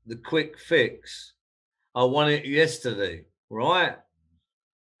out, the quick fix. I want it yesterday, right?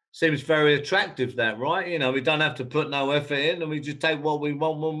 Seems very attractive, that, right? You know, we don't have to put no effort in and we just take what we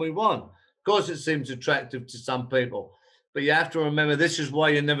want when we want. Of course, it seems attractive to some people, but you have to remember this is why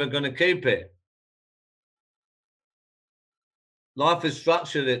you're never going to keep it. Life is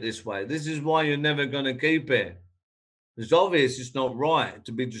structured it this way. This is why you're never going to keep it. It's obvious it's not right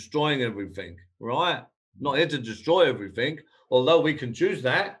to be destroying everything, right? Not here to destroy everything, although we can choose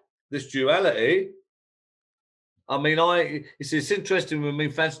that, this duality. I mean, it's interesting with me,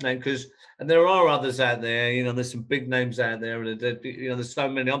 fascinating, because and there are others out there. You know, there's some big names out there, and you know, there's so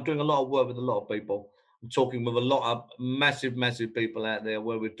many. I'm doing a lot of work with a lot of people. I'm talking with a lot of massive, massive people out there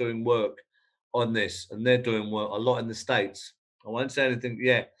where we're doing work on this, and they're doing work a lot in the States. I won't say anything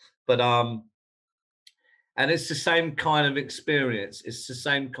yet, but and it's the same kind of experience. It's the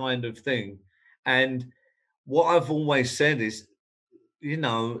same kind of thing, and what I've always said is, you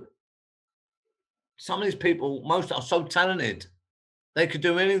know, some of these people, most are so talented. They could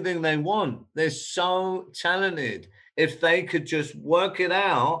do anything they want. They're so talented. If they could just work it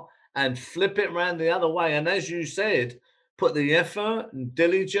out and flip it around the other way. And as you said, put the effort and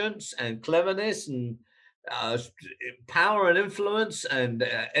diligence and cleverness and power and influence and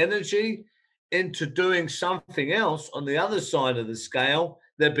energy into doing something else on the other side of the scale,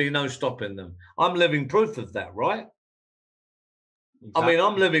 there'd be no stopping them. I'm living proof of that, right? Exactly. I mean,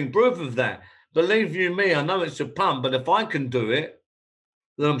 I'm living proof of that. Believe you me, I know it's a pun, but if I can do it,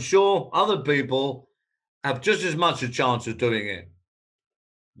 then I'm sure other people have just as much a chance of doing it.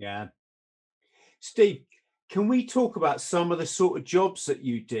 Yeah. Steve, can we talk about some of the sort of jobs that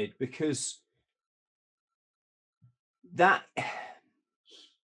you did? Because that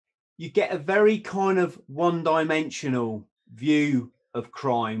you get a very kind of one-dimensional view of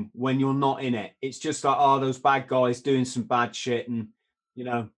crime when you're not in it. It's just like, oh, those bad guys doing some bad shit, and you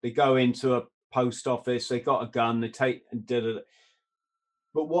know, they go into a post office, they got a gun, they take and did it.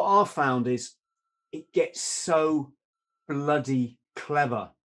 But what I found is it gets so bloody clever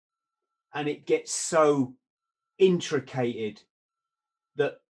and it gets so intricated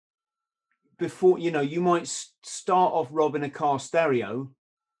that before, you know, you might start off robbing a car stereo.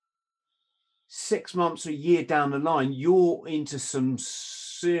 6 months or a year down the line, you're into some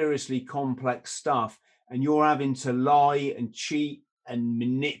seriously complex stuff and you're having to lie and cheat and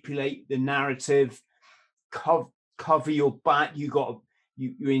manipulate the narrative, cover your back. You're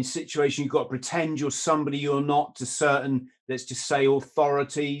in a situation, you've got to pretend you're somebody you're not to certain, let's just say,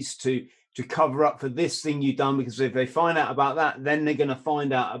 authorities to cover up for this thing you've done, because if they find out about that, then they're going to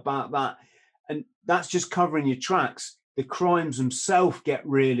find out about that. And that's just covering your tracks. The crimes themselves get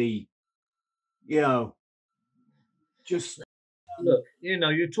really, you know, just look, you know,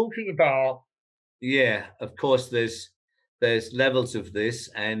 you're talking about, yeah, of course, there's levels of this,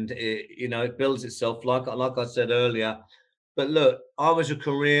 and it, you know, it builds itself like I said earlier. But look, I was a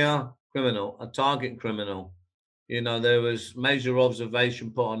career criminal, a target criminal. You know, there was major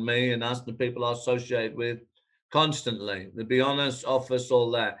observation put on me and us, the people I associated with, constantly. To be honest, office,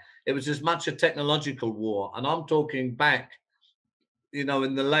 all that. It was as much a technological war, and I'm talking back, you know,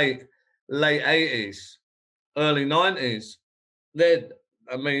 in the late 80s, early 90s. Then,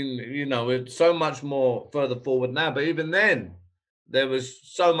 I mean, you know, it's so much more further forward now, but even then, there was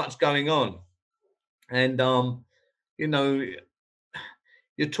so much going on, and you know,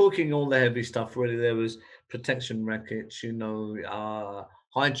 you're talking all the heavy stuff. Really, there was protection rackets, you know,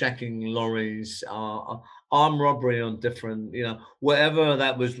 hijacking lorries, armed robbery on different, you know, whatever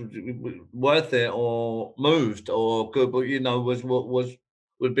that was worth it or moved or good, but you know, was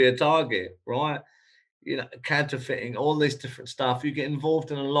would be a target, right? You know, counterfeiting, all this different stuff. You get involved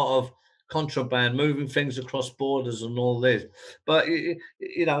in a lot of contraband, moving things across borders and all this. But,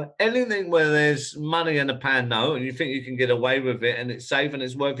 you know, anything where there's money in a pan note and you think you can get away with it and it's safe and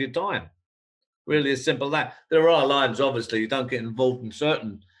it's worth your time. Really as simple as that. There are lines, obviously, you don't get involved in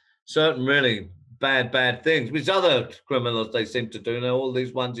certain really bad things, which other criminals they seem to do. Now, all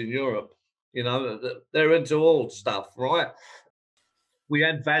these ones in Europe, you know, they're into all stuff, right? We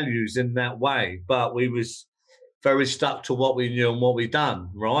had values in that way, but we was very stuck to what we knew and what we done,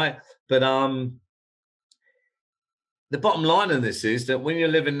 right? But the bottom line of this is that when you're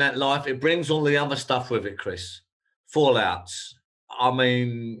living that life, it brings all the other stuff with it, Chris. Fallouts. I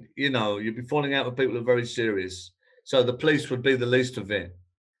mean, you know, you'd be falling out with people who are very serious. So the police would be the least of it.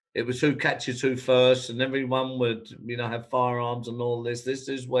 It was who catches who first, and everyone would, you know, have firearms and all this. This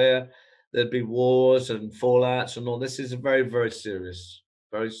is where there'd be wars and fallouts and all. This is very, very serious,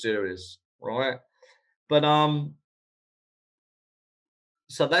 right? But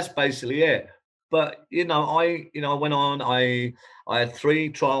so that's basically it. But I went on. I had 3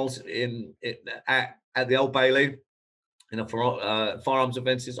 trials at the Old Bailey, for firearms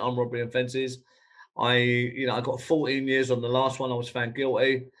offences, armed robbery offences. I got 14 years on the last one. I was found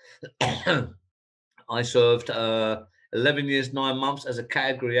guilty. I served 11 years, 9 months as a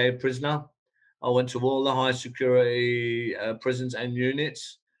Category A prisoner. I went to all the high security prisons and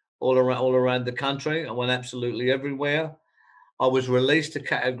units all around the country. I went absolutely everywhere. I was released a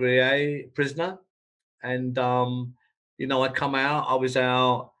Category A prisoner, and I come out. I was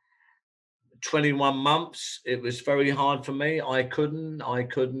out 21 months. It was very hard for me. I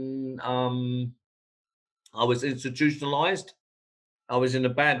was institutionalized. I was in a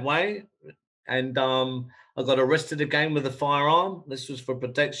bad way, and I got arrested again with a firearm. This was for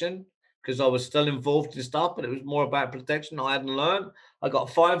protection because I was still involved in stuff, but it was more about protection. I hadn't learned. I got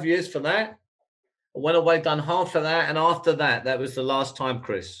 5 years for that. I went away, done half of that, and after that, that was the last time,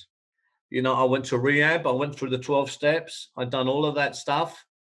 Chris. I went to rehab. I went through the 12 steps. I'd done all of that stuff.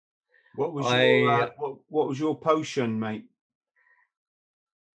 What was your what was your potion, mate?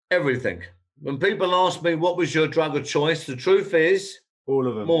 Everything. When people ask me what was your drug of choice, the truth is all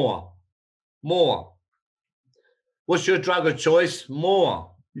of them. More. What's your drug of choice?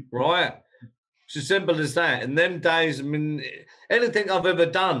 More. Right? It's as simple as that. In them days, I mean, anything I've ever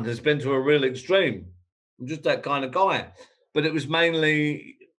done has been to a real extreme. I'm just that kind of guy. But it was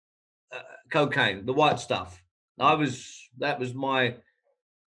mainly cocaine, the white stuff. That was my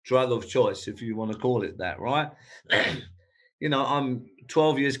drug of choice, if you want to call it that, right? I'm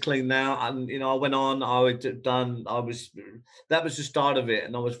 12 years clean now, and I went on. That was the start of it,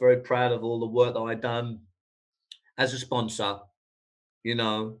 and I was very proud of all the work that I'd done as a sponsor.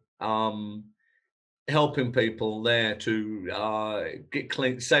 Helping people there to get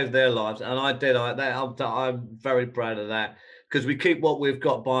clean, save their lives, and I did. I'm very proud of that because we keep what we've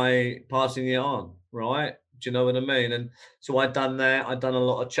got by passing it on, right? Do you know what I mean? And so I've done that. I've done a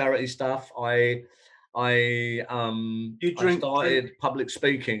lot of charity stuff. I started public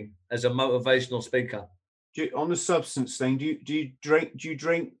speaking as a motivational speaker. On the substance thing, do you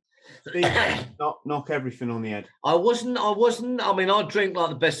drink? knock everything on the head. I wasn't. I mean, I drink like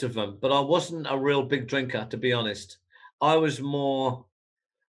the best of them, but I wasn't a real big drinker, to be honest. I was more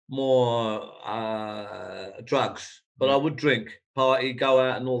drugs, but I would drink, party, go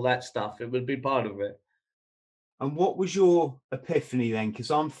out, and all that stuff. It would be part of it. And what was your epiphany then? Because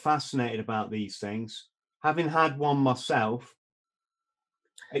I'm fascinated about these things. Having had one myself,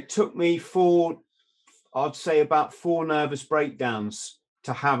 it took me I'd say about 4 nervous breakdowns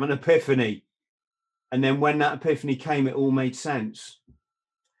to have an epiphany. And then when that epiphany came, it all made sense.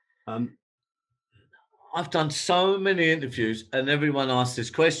 I've done so many interviews and everyone asks this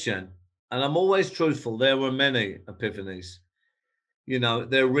question, and I'm always truthful. There were many epiphanies.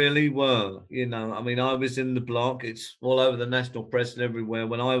 There really were. I mean, I was in the block. It's all over the national press and everywhere.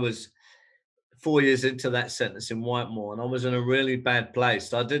 When I was 4 years into that sentence in Whitemore, and I was in a really bad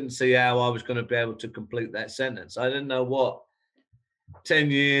place. I didn't see how I was going to be able to complete that sentence. I didn't know what 10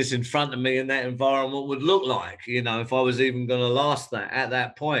 years in front of me in that environment would look like, if I was even going to last that at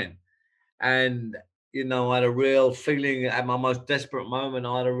that point. And, I had a real feeling at my most desperate moment.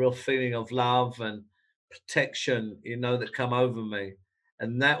 I had a real feeling of love and protection, that come over me.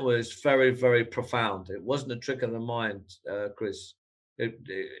 And that was very, very profound. It wasn't a trick of the mind, Chris.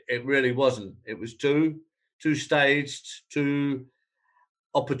 It really wasn't. It was too staged, too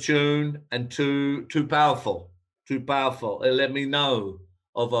opportune, and too powerful. Too powerful. It let me know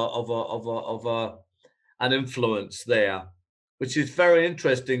of an influence there, which is very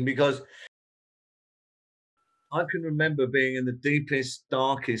interesting because I can remember being in the deepest,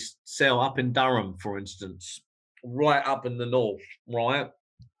 darkest cell up in Durham, for instance, right up in the north, right?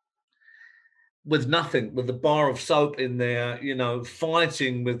 With nothing, with a bar of soap in there,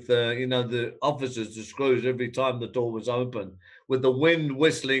 fighting with the officers, the screws every time the door was open, with the wind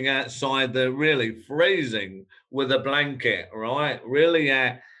whistling outside, the really freezing with a blanket, right? Really,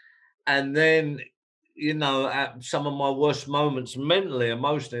 and then, at some of my worst moments, mentally,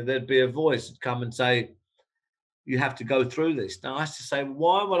 emotionally, there'd be a voice that'd come and say, you have to go through this. Now I used to say,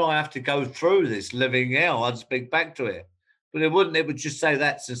 why would I have to go through this living hell? I'd speak back to it, but it wouldn't. It would just say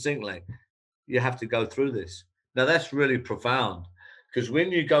that succinctly. You have to go through this. Now that's really profound, because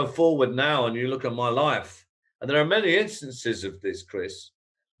when you go forward now and you look at my life, and there are many instances of this, Chris.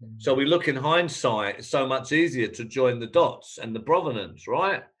 So we look in hindsight, it's so much easier to join the dots and the provenance,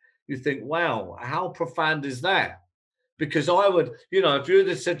 right? You think, wow, how profound is that? Because I would, if you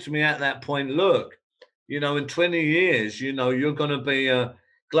had said to me at that point, look, in 20 years, you're going to be a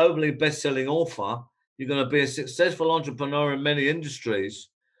globally best-selling author. You're going to be a successful entrepreneur in many industries.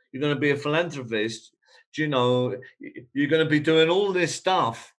 You're going to be a philanthropist. You know, you're going to be doing all this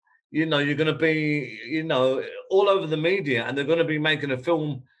stuff. You know, you're going to be, you know, all over the media, and they're going to be making a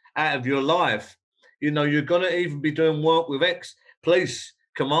film out of your life. You know, you're going to even be doing work with ex-police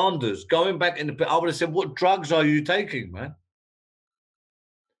commanders, going back in the pit. I would have said, what drugs are you taking, man?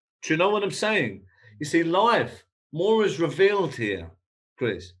 Do you know what I'm saying? You see, life, more is revealed here,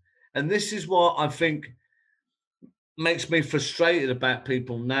 Chris. And this is what I think makes me frustrated about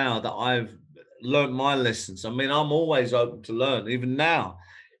people now that I've learned my lessons. I mean, I'm always open to learn, even now,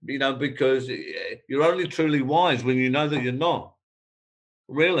 you know, because you're only truly wise when you know that you're not.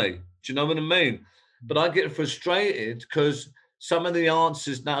 Really. Do you know what I mean? But I get frustrated because some of the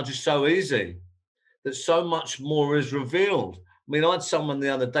answers now are just so easy that so much more is revealed. I mean, I had someone the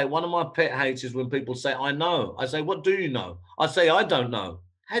other day, one of my pet hates is when people say, I know. I say, what do you know? I say, I don't know.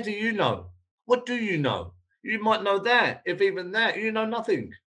 How do you know? What do you know? You might know that. If even that, you know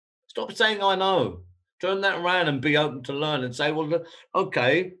nothing. Stop saying I know. Turn that around and be open to learn and say, well, look,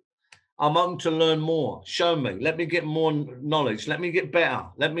 okay, I'm open to learn more. Show me. Let me get more knowledge. Let me get better.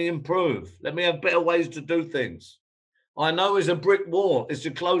 Let me improve. Let me have better ways to do things. I know it's a brick wall. It's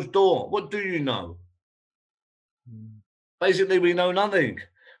a closed door. What do you know? Basically, we know nothing.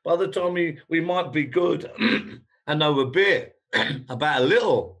 By the time we might be good and know a bit about a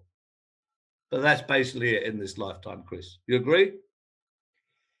little. But that's basically it in this lifetime, Chris. You agree?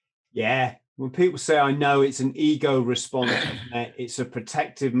 Yeah. When people say I know, it's an ego response. It's a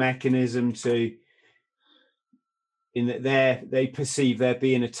protective mechanism in that they perceive they're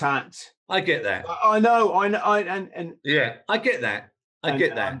being attacked. I get that. I know, and yeah, I get that. I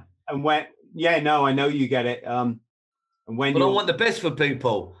get that. And when, yeah, no, I know you get it. And when but I want the best for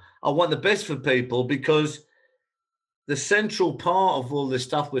people. I want the best for people because the central part of all this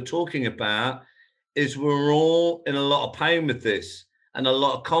stuff we're talking about is we're all in a lot of pain with this and a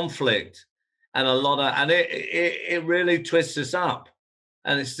lot of conflict and it really twists us up.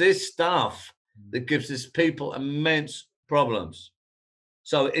 And it's this stuff that gives us people immense problems.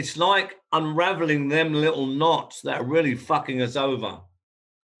 So it's like unraveling them little knots that are really fucking us over.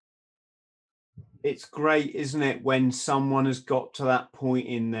 It's great, isn't it, when someone has got to that point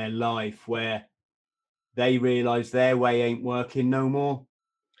in their life where they realize their way ain't working no more.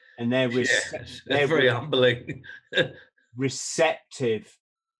 And they're very humbling. receptive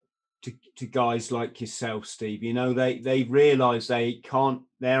to guys like yourself, Steve. You know, they realize they can't,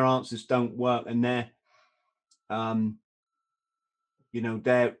 their answers don't work, and they're you know,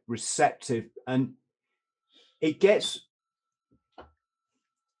 they're receptive, and it's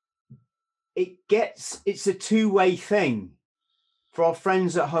a two-way thing. For our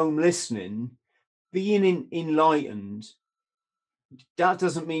friends at home listening, being enlightened, that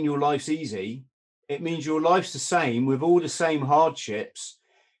doesn't mean your life's easy. It means your life's the same with all the same hardships.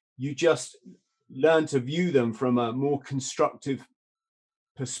 You just learn to view them from a more constructive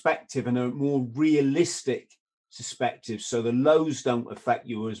perspective and a more realistic perspective, so the lows don't affect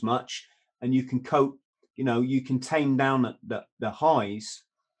you as much, and you can cope, you know, you can tame down the highs.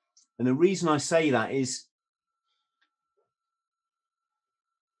 And the reason I say that is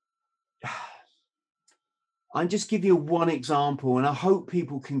I'll just give you one example, and I hope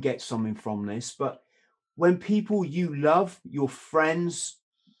people can get something from this. But when people you love, your friends,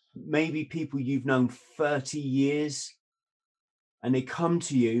 maybe people you've known 30 years, and they come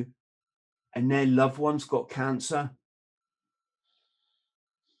to you and their loved one's got cancer,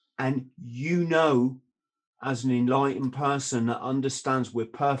 and you know, as an enlightened person that understands we're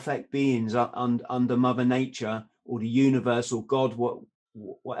perfect beings under Mother Nature or the universe or God,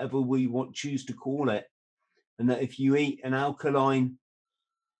 whatever we choose to call it, and that if you eat an alkaline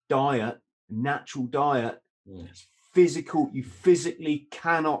diet, natural diet, you physically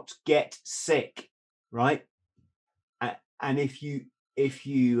cannot get sick, right? And if you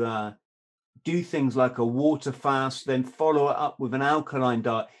do things like a water fast, then follow it up with an alkaline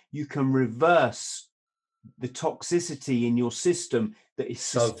diet, you can reverse the toxicity in your system that is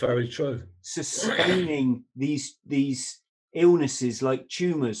so very true, sustaining these illnesses like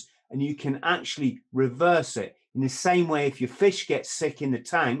tumors, and you can actually reverse it. In the same way, if your fish gets sick in the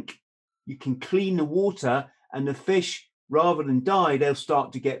tank, you can clean the water, and the fish, rather than die, they'll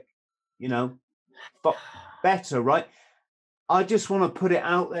start to get, you know, better, right? I just want to put it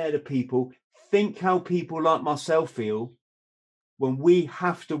out there to people. Think how people like myself feel when we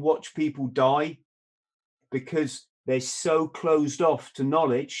have to watch people die, because they're so closed off to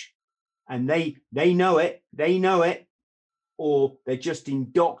knowledge, and they know it, or they're just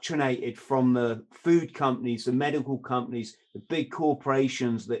indoctrinated from the food companies, the medical companies, the big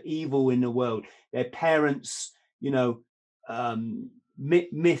corporations, the evil in the world, their parents, you know,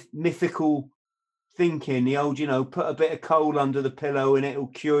 mythical thinking, the old, you know, put a bit of coal under the pillow and it'll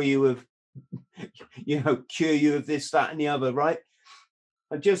cure you of, you know, cure you of this, that, and the other, right?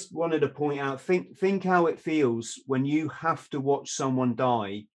 I just wanted to point out, think how it feels when you have to watch someone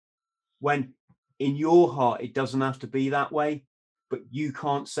die, when in your heart it doesn't have to be that way, but you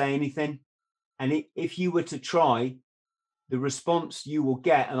can't say anything. And if you were to try, the response you will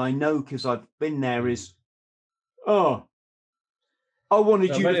get, and I know because I've been there, is, oh, I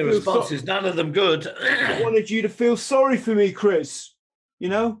wanted you to feel responses, none of them good. I wanted you to feel sorry for me, Chris. You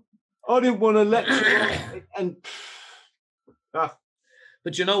know, I didn't want to lecture and.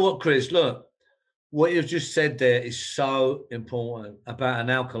 But you know what, Chris? Look, what you've just said there is so important about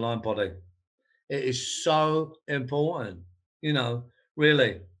an alkaline body. It is so important, you know,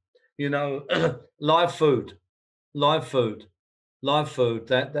 really, you know, live food that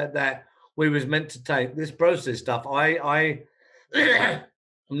we was meant to take. This processed stuff, I'm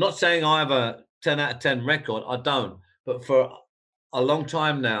not saying I have a 10 out of 10 record. I don't. But for a long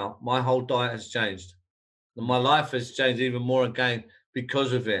time now, my whole diet has changed. And my life has changed even more again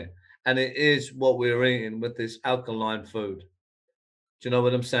because of it. And it is what we're eating with this alkaline food. Do you know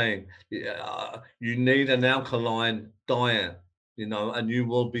what I'm saying? You need an alkaline diet, you know, and you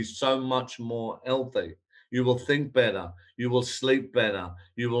will be so much more healthy. You will think better. You will sleep better.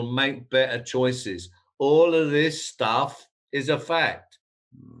 You will make better choices. All of this stuff is a fact.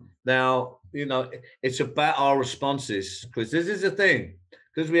 Now, you know, it's about our responses, because this is the thing.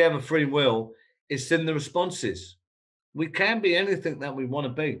 Because we have a free will, it's in the responses. We can be anything that we want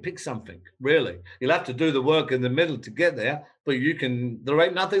to be. Pick something, really. You'll have to do the work in the middle to get there, but you can, there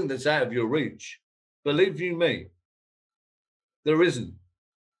ain't nothing that's out of your reach. Believe you me, there isn't.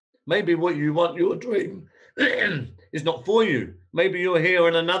 Maybe what you want, your dream, is not for you. Maybe you're here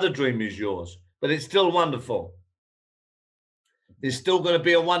and another dream is yours, but it's still wonderful. It's still going to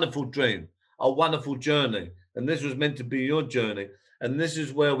be a wonderful dream, a wonderful journey. And this was meant to be your journey. And this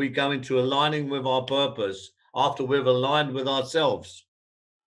is where we go into aligning with our purpose after we've aligned with ourselves.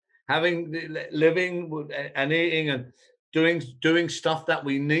 Living and eating and doing stuff that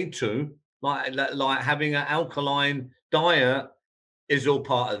we need to, like having an alkaline diet, is all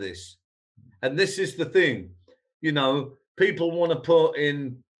part of this. And this is the thing, you know, people want to put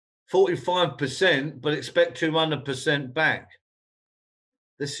in 45%, but expect 200% back.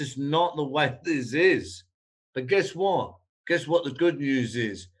 This is not the way this is. But guess what? Guess what the good news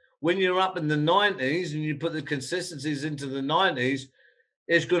is? When you're up in the 90s and you put the consistencies into the 90s,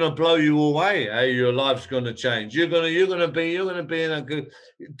 it's going to blow you away. Hey, your life's going to change. You're going to be in a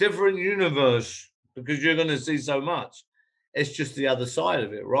different universe, because you're going to see so much. It's just the other side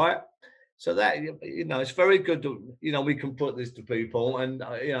of it, right? So that, you know, it's very good to, you know, we can put this to people, and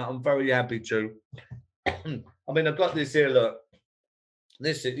you know, I'm very happy to. I mean, I've got this here. Look,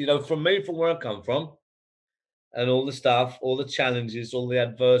 this is, you know, from me, from where I come from, and all the stuff, all the challenges, all the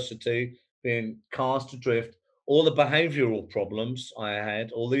adversity, being cast adrift, all the behavioral problems I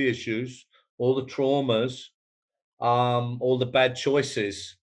had, all the issues, all the traumas, all the bad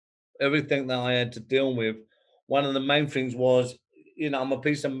choices, everything that I had to deal with. One of the main things was, you know, I'm a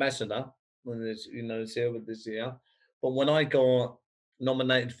peace ambassador, and it's, you know, it's here with this year. But when I got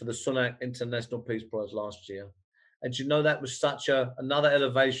nominated for the Sunak International Peace Prize last year, and you know, that was such another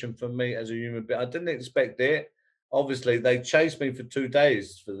elevation for me as a human being. I didn't expect it. Obviously, they chased me for 2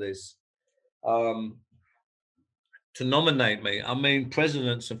 days for this, to nominate me. I mean,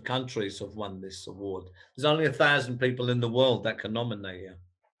 presidents of countries have won this award. There's only 1,000 people in the world that can nominate you.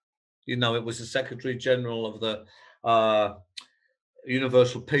 You know, it was the Secretary General of the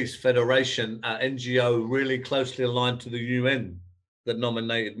Universal Peace Federation, NGO, really closely aligned to the UN, that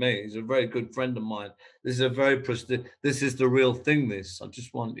nominated me. He's a very good friend of mine. This is a very this is the real thing. This, I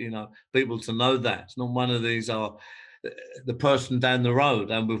just want, you know, people to know that it's not one of these are the person down the road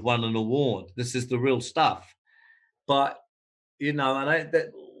and we've won an award. This is the real stuff. But you know,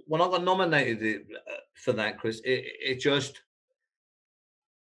 and when I got nominated for that, Chris, it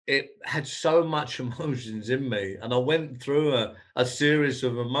had so much emotions in me, and I went through a series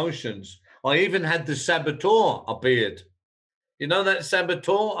of emotions. I even had the saboteur appeared. You know, that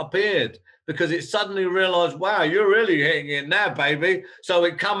saboteur appeared because it suddenly realized, wow, you're really hitting it now, baby. So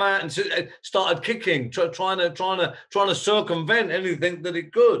it come out and started kicking, trying to circumvent anything that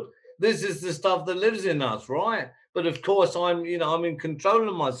it could. This is the stuff that lives in us, right? But of course, I'm in control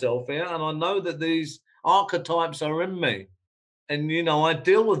of myself here, and I know that these archetypes are in me, and you know, I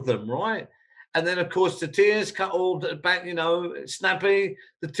deal with them, right? And then, of course, the tears come all back, you know, snappy,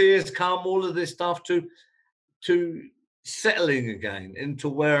 the tears come, all of this stuff to settling again into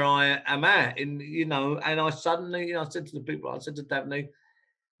where I am at. And, you know, and I suddenly, you know, I said to the people, I said to Daphne,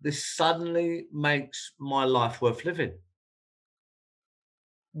 this suddenly makes my life worth living.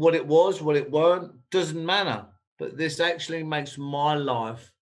 What it was, what it weren't, doesn't matter. But this actually makes my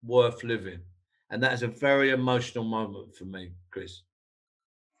life worth living. And that is a very emotional moment for me, Chris.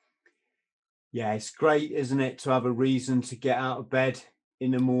 Yeah, it's great, isn't it, to have a reason to get out of bed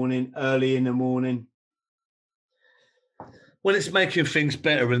in the morning, early in the morning. Well, it's making things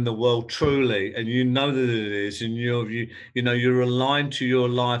better in the world, truly, and you know that it is, and you're aligned to your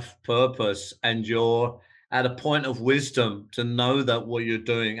life purpose, and you're at a point of wisdom to know that what you're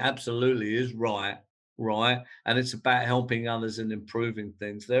doing absolutely is right, and it's about helping others and improving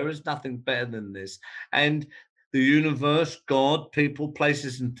things. There is nothing better than this, and the universe, God, people,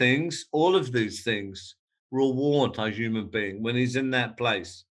 places, and things, all of these things reward a human being when he's in that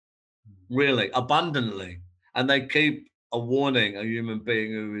place, really abundantly, and they keep awarding a human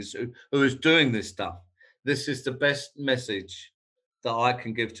being who is doing this stuff. This is the best message that I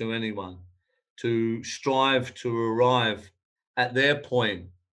can give to anyone, to strive to arrive at their point,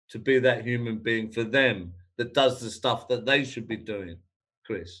 to be that human being for them that does the stuff that they should be doing,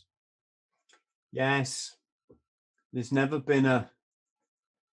 Chris. Yes, there's never been a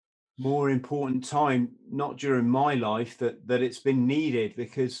more important time, not during my life, that it's been needed,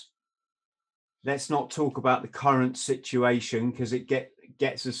 because let's not talk about the current situation because it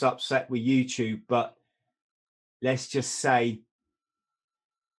gets us upset with YouTube, but let's just say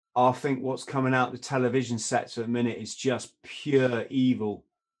I think what's coming out the television sets at the minute is just pure evil,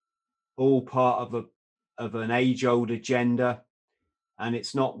 all part of an age-old agenda, and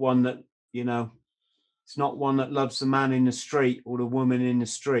it's not one that, you know, it's not one that loves the man in the street or the woman in the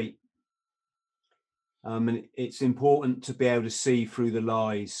street. And it's important to be able to see through the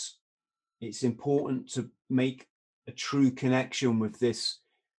lies. It's important to make a true connection with this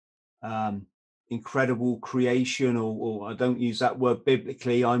incredible creation, or I don't use that word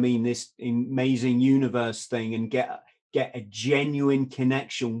biblically, I mean this amazing universe thing, and get a genuine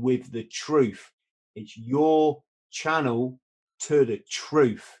connection with the truth. It's your channel to the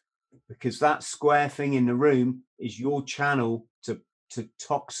truth, because that square thing in the room is your channel to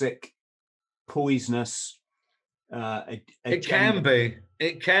toxic, poisonous It can be.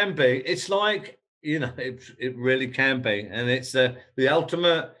 It can be. It's like, you know, it really can be, and it's the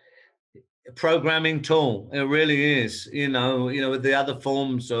ultimate programming tool. It really is. You know, with the other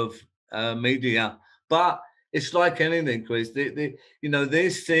forms of media, but it's like anything, Chris.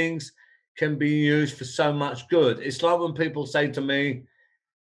 These things can be used for so much good. It's like when people say to me,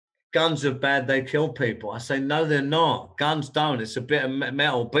 guns are bad, they kill people. I say, no, they're not. Guns don't. It's a bit of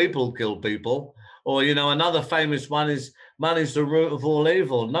metal. People kill people. Or, another famous one is money's the root of all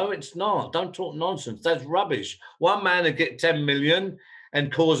evil. No, it's not. Don't talk nonsense. That's rubbish. One man would get 10 million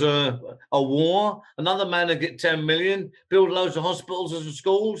and cause a war. Another man would get 10 million, build loads of hospitals and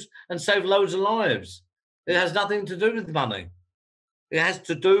schools and save loads of lives. It has nothing to do with money. It has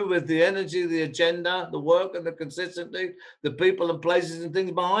to do with the energy, the agenda, the work and the consistency, the people and places and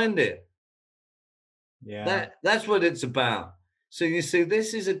things behind it. Yeah. That's what it's about. So you see,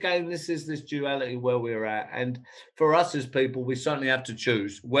 this is a game, this is this duality where we're at. And for us as people, we certainly have to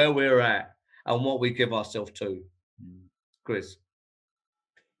choose where we're at and what we give ourselves to. Chris.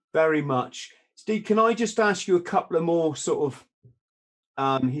 Very much. Steve, can I just ask you a couple of more sort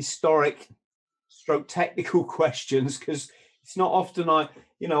of historic stroke technical questions? Because it's not often I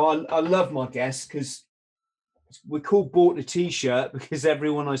love my guests, because we're called Bought the T-shirt because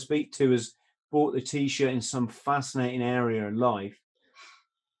everyone I speak to has bought the T-shirt in some fascinating area in life.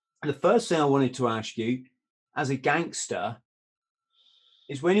 The first thing I wanted to ask you, as a gangster,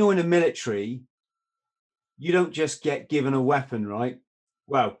 is when you're in the military, you don't just get given a weapon, right?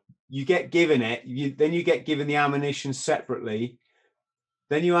 Well, you get given it, then you get given the ammunition separately.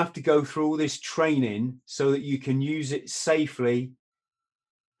 Then you have to go through all this training so that you can use it safely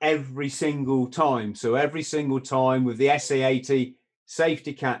every single time. So every single time with the SA-80,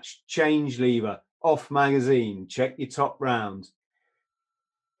 safety catch, change lever, off magazine, check your top round,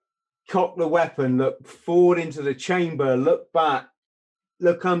 cock the weapon, look forward into the chamber, look back,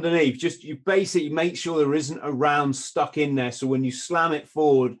 look underneath. Just you basically make sure there isn't a round stuck in there. So when you slam it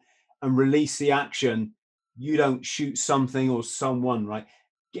forward and release the action, you don't shoot something or someone, right?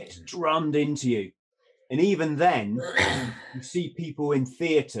 Gets drummed into you. And even then, you see people in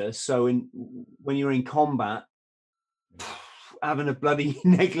theatre. So when you're in combat, having a bloody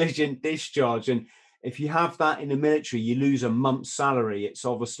negligent discharge. And if you have that in the military, you lose a month's salary. It's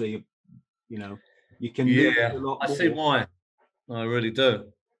obviously, You know, you can lose Yeah, a lot I see more. why. I really do.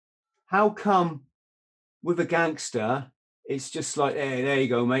 How come with a gangster, it's just like, hey, there you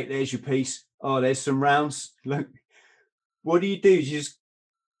go, mate. There's your piece. Oh, there's some rounds. Look, what do? You just,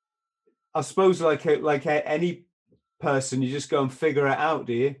 I suppose, any person, you just go and figure it out,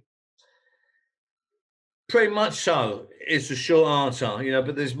 do you? Pretty much so. It's a short answer,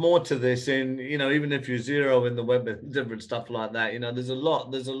 but there's more to this even if you zero in the web and different stuff like that, there's a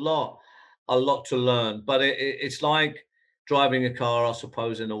lot to learn. But it's like driving a car, I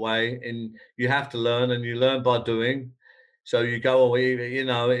suppose, in a way, and you have to learn and you learn by doing. So you go away,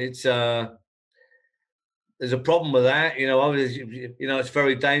 there's a problem with that, obviously, it's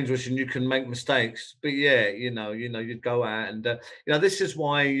very dangerous and you can make mistakes. But yeah, you'd go out and, this is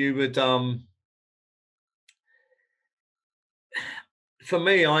why you would, for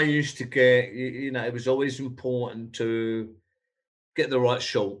me, I used to get, it was always important to get the right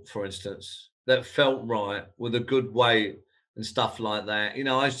shot, for instance, that felt right with a good weight and stuff like that.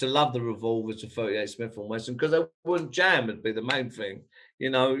 I used to love the revolvers of 38 Smith and Wesson because they wouldn't jam. Would be the main thing.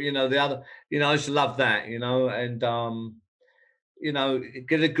 The other, I used to love that. And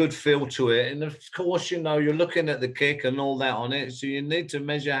get a good feel to it. And of course, you're looking at the kick and all that on it. So you need to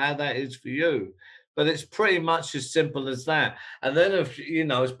measure how that is for you. But it's pretty much as simple as that. And then, if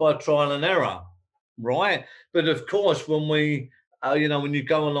it's by trial and error, right? But of course, when when you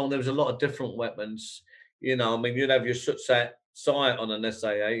go along, there was a lot of different weapons. You'd have your sight on an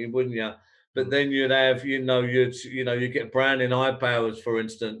SAA, wouldn't you? But then you'd have, you get Browning high powers, for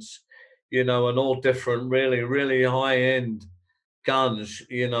instance, and all different, really, really high end guns,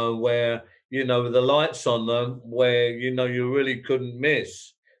 where, with the lights on them, where, you really couldn't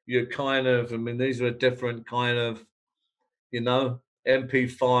miss. You kind of, these are a different kind of,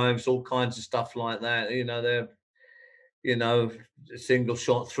 MP5s, all kinds of stuff like that. They're, single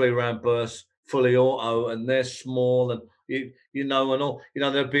shot, 3-round burst, fully auto, and they're small and, and all,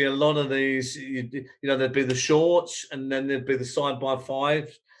 there'd be a lot of these, there'd be the shorts and then there'd be the side by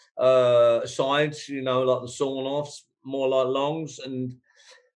five sides, like the sawn offs, more like longs. And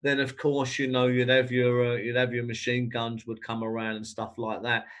then of course, you'd have your machine guns would come around and stuff like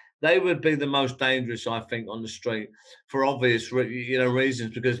that. They would be the most dangerous, I think, on the street for obvious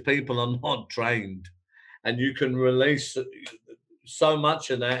reasons, because people are not trained, and you can release so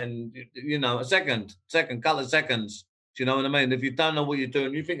much of that in a couple of seconds. Do you know what I mean? If you don't know what you're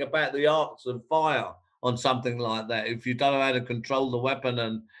doing, you think about the arcs of fire on something like that. If you don't know how to control the weapon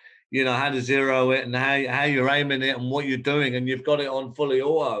and how to zero it and how you're aiming it and what you're doing, and you've got it on fully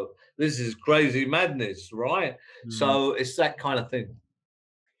auto, this is crazy madness, right? Mm. So it's that kind of thing.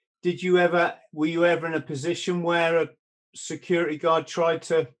 Were you ever in a position where a security guard tried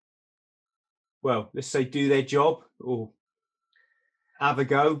to, well, let's say, do their job or have a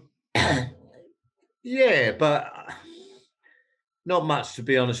go? Yeah, but not much, to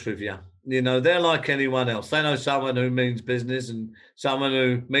be honest with you. They're like anyone else. They know someone who means business and someone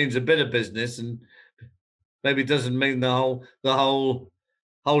who means a bit of business, and maybe doesn't mean the whole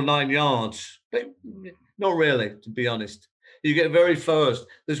 9 yards. But not really, to be honest. You get very first.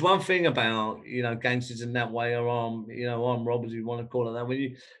 There's one thing about gangsters in that way, or armed robbers, you want to call it that.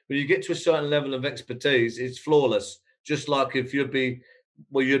 When you get to a certain level of expertise, it's flawless. Just like if you'd be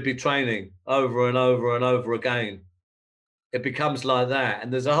training over and over and over again. It becomes like that,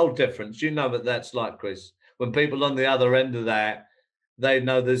 and there's a whole difference. What that's like, Chris. When people on the other end of that, they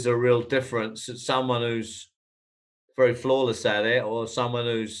know there's a real difference. It's someone who's very flawless at it, or someone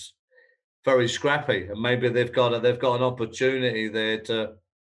who's very scrappy, and maybe they've got an opportunity there to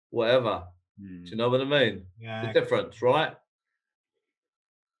whatever. Do you know what I mean? Yeah. The difference, right?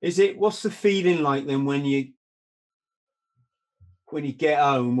 What's the feeling like then when you get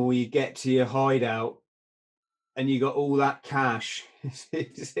home or you get to your hideout and you got all that cash?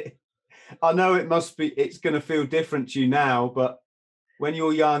 I know it's going to feel different to you now, but when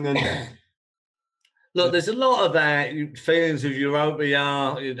you're young and look, there's a lot of that feelings of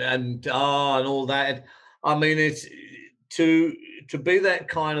euphoria and all that. It's to be that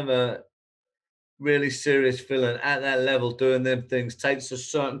kind of a really serious villain at that level, doing them things, takes a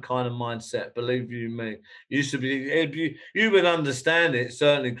certain kind of mindset. Believe you me, you would understand it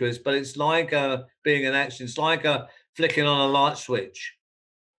certainly, Chris. But it's like being an action. It's like flicking on a light switch.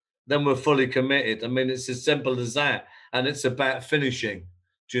 Then we're fully committed. It's as simple as that, and it's about finishing.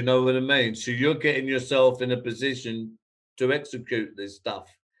 Do you know what I mean? So you're getting yourself in a position to execute this stuff.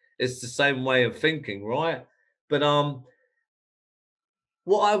 It's the same way of thinking, right? But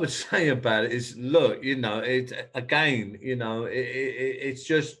what I would say about it is, look, it's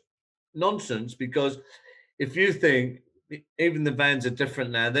just nonsense, because if you think even the vans are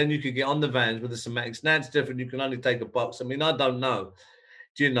different now. Then you could get on the vans with the somatics. Now it's different. You can only take a box. I mean, I don't know.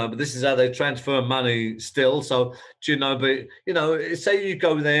 Do you know? But this is how they transfer money still. So, do you know? But, you know, say you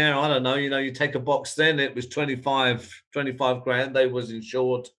go there, I don't know, you know, you take a box, then it was 25 grand. They was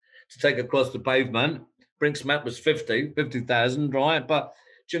insured to take across the pavement. Brink's map was 50,000, right? But,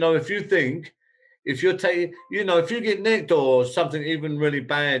 do you know, if you think, if you're taking, you know, if you get nicked or something even really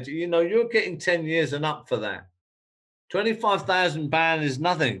bad, you know, you're getting 10 years and up for that. 25,000 ban is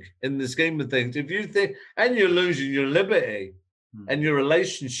nothing in the scheme of things. If you think, and you're losing your liberty and your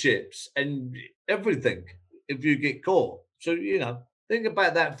relationships and everything if you get caught. So, you know, think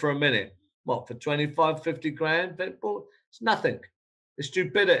about that for a minute. What, for 25, 50 grand, people? It's nothing. It's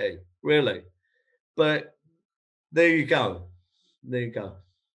stupidity, really. But there you go. There you go.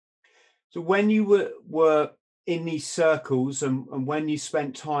 So when you were in these circles and when you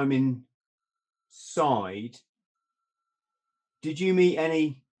spent time inside, did you meet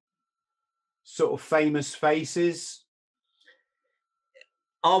any sort of famous faces?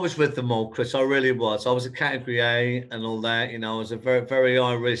 I was with them all, Chris. I really was. I was a category A and all that. You know, I was a very, very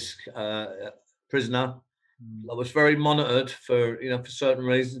high risk prisoner. I was very monitored for, you know, for certain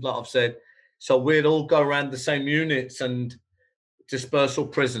reasons, like I've said. So we'd all go around the same units and dispersal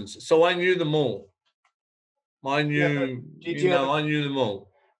prisons. So I knew them all. I knew, I knew them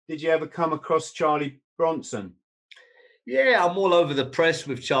all. Did you ever come across Charlie Bronson? Yeah, I'm all over the press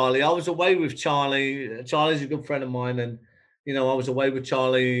with Charlie. I was away with Charlie. Charlie's a good friend of mine, and you know, I was away with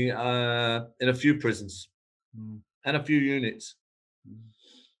Charlie in a few prisons and a few units.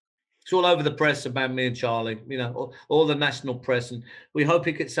 It's all over the press about me and Charlie. You know, all the national press, and we hope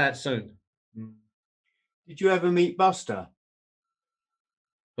he gets out soon. Did you ever meet Buster?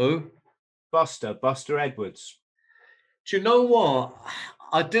 Who? Buster Edwards. Do you know what?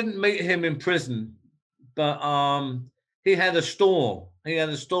 I didn't meet him in prison, but he had a stall. He had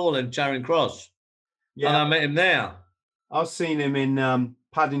a stall in Charing Cross. Yeah, and I met him there. I've seen him in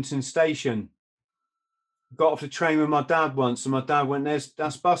Paddington Station. Got off the train with my dad once, and my dad went,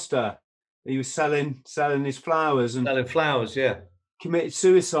 that's Buster. He was selling his flowers and selling flowers, yeah. Committed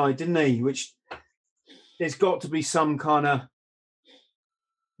suicide, didn't he? Which there's got to be some kind of,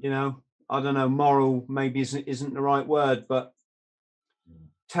 you know, I don't know, moral maybe isn't the right word, but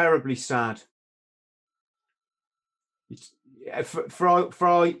terribly sad. It's, for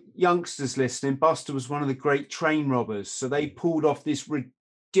our youngsters listening, Buster was one of the great train robbers. So they pulled off this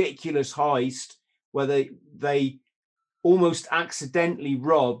ridiculous heist where they almost accidentally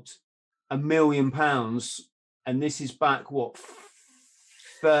robbed £1 million. And this is back, what?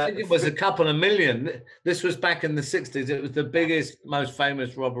 I think it was a couple of million. This was back in the 60s. It was the biggest, most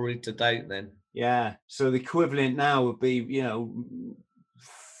famous robbery to date then. Yeah. So the equivalent now would be, you know,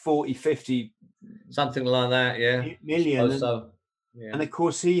 40, 50. Something like that, yeah. Million. So, yeah. And of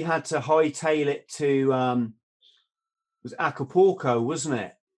course, he had to hightail it to was Acapulco, wasn't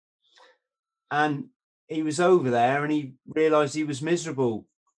it? And he was over there and he realized he was miserable.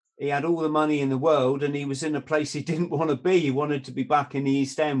 He had all the money in the world and he was in a place he didn't want to be. He wanted to be back in the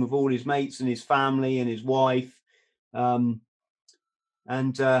East End with all his mates and his family and his wife. I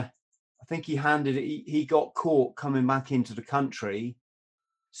think he got caught coming back into the country,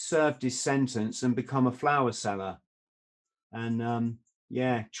 served his sentence and become a flower seller. And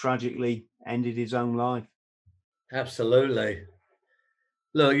tragically ended his own life. Absolutely.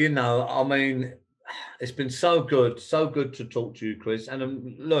 Look, you know, I mean, it's been so good to talk to you, Chris.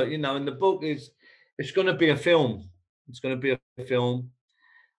 And look, you know, in the book it's going to be a film. It's going to be a film.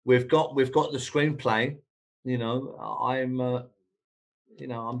 We've got the screenplay. You know, I'm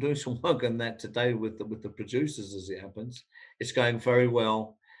doing some work on that today with the producers, as it happens. It's going very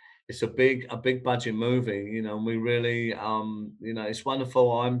well. It's a big budget movie, you know, and we really, you know, it's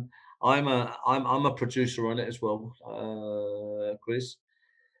wonderful. I'm a producer on it as well, Chris.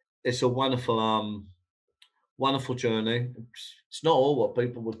 It's a wonderful, wonderful journey. It's not all what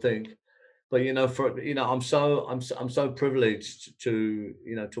people would think, but you know, I'm so privileged to,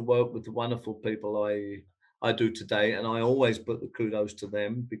 you know, to work with the wonderful people I do today, and I always put the kudos to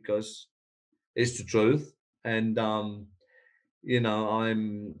them because it's the truth. And you know,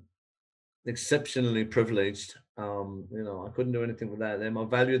 I'm exceptionally privileged. You know, I couldn't do anything without them. I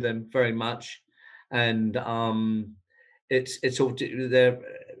value them very much, and it's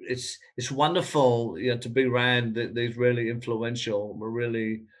wonderful, you know, to be around these really influential,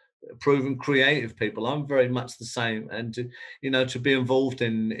 really proven creative people. I'm very much the same, and to, you know, to be involved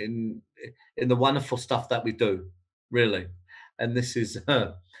in the wonderful stuff that we do, really. And this is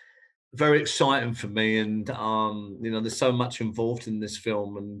very exciting for me, and you know, there's so much involved in this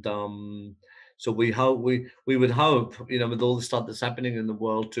film, and So we would hope, with all the stuff that's happening in the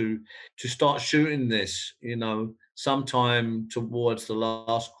world, to start shooting this, sometime towards the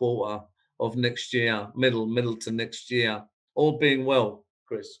last quarter of next year, middle to next year, all being well,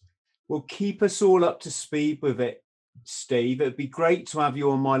 Chris. Well, keep us all up to speed with it, Steve. It'd be great to have you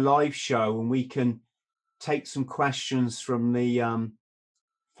on my live show, and we can take some questions from the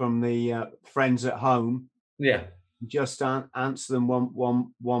friends at home. Yeah. Just answer them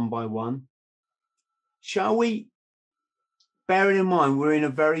one by one. Shall we? Bearing in mind, we're in a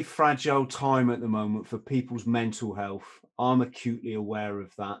very fragile time at the moment for people's mental health. I'm acutely aware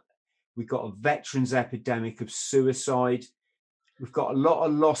of that. We've got a veterans epidemic of suicide. We've got a lot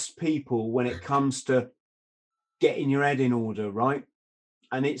of lost people when it comes to getting your head in order, right?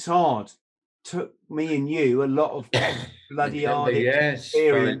 And it's hard. Took me and you a lot of bloody hard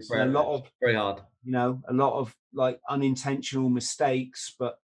experience, and a lot of very hard. A lot of like unintentional mistakes.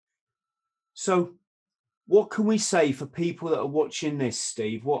 But so what can we say for people that are watching this,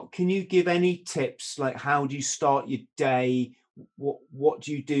 Steve? What can you give any tips? Like, how do you start your day? What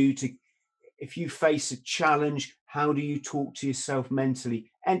do you do if you face a challenge? How do you talk to yourself mentally?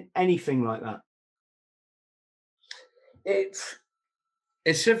 And anything like that?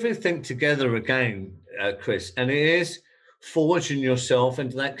 It's everything together again, Chris, and it is forging yourself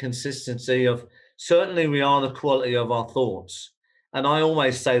into that consistency of, certainly we are the quality of our thoughts. And I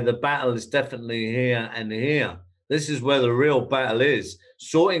always say the battle is definitely here and here. This is where the real battle is.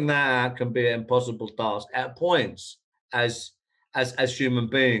 Sorting that out can be an impossible task at points as human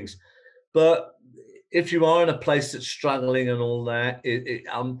beings. But if you are in a place that's struggling and all that,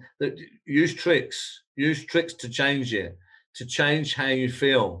 use tricks to change it, to change how you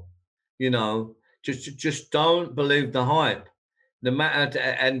feel. Just don't believe the hype. No matter,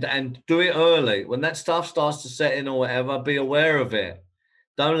 and do it early. When that stuff starts to set in or whatever, be aware of it.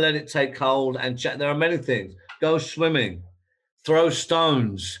 Don't let it take hold. And there are many things. Go swimming, throw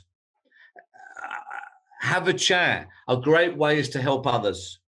stones, have a chat. A great way is to help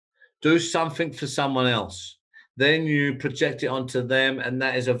others. Do something for someone else. Then you project it onto them, and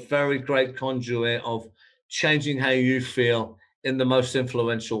that is a very great conduit of changing how you feel in the most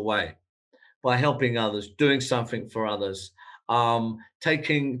influential way, by helping others, doing something for others.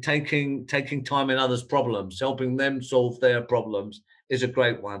 Taking time in others' problems, helping them solve their problems is a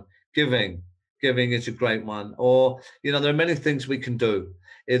great one. Giving is a great one. Or, there are many things we can do.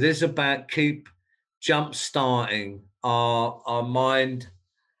 It is about keep jump starting our mind,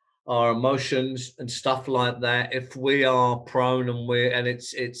 our emotions and stuff like that. If we are prone and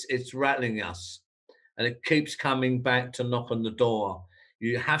it's rattling us, and it keeps coming back to knock on the door,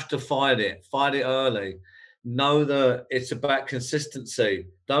 you have to fight it early. Know that it's about consistency.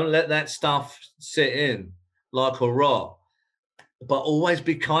 Don't let that stuff sit in like a rot, but always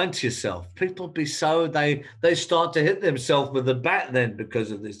be kind to yourself. People they start to hit themselves with the bat then because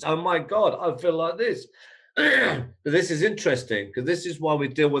of this. Oh my God, I feel like this. But this is interesting, because this is why we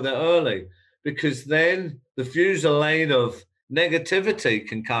deal with it early, because then the fusillade of negativity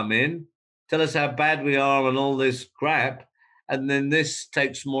can come in, tell us how bad we are and all this crap, and then this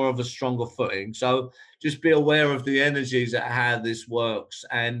takes more of a stronger footing. So just be aware of the energies at how this works.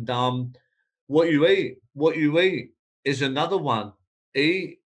 And what you eat is another one.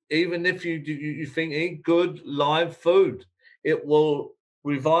 Eat, even if you think eat good live food, it will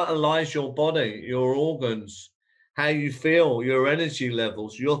revitalize your body, your organs, how you feel, your energy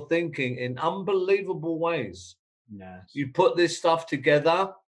levels, your thinking in unbelievable ways. Yes. You put this stuff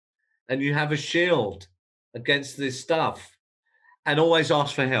together and you have a shield against this stuff. And always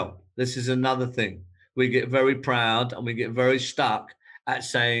ask for help. This is another thing. We get very proud and we get very stuck at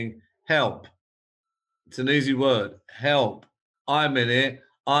saying help. It's an easy word, help. I'm in it.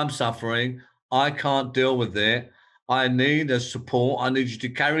 I'm suffering. I can't deal with it. I need a support. I need you to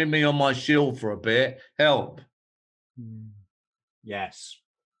carry me on my shield for a bit. Help. Yes.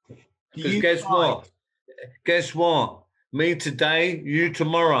 Because guess what? Me today, you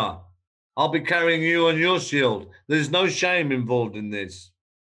tomorrow. I'll be carrying you on your shield. There's no shame involved in this.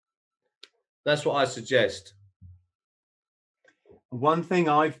 That's what I suggest. One thing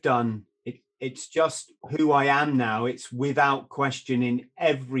I've done, it's just who I am now. It's without question in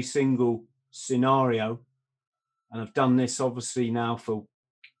every single scenario. And I've done this obviously now for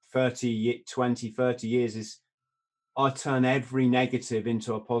 30 years, is I turn every negative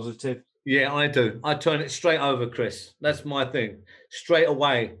into a positive. Yeah, I do. I turn it straight over, Chris. That's my thing. Straight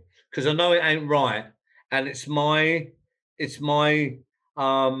away. Because I know it ain't right. And it's my choice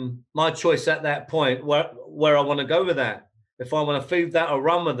at that point where I want to go with that. If I want to feed that or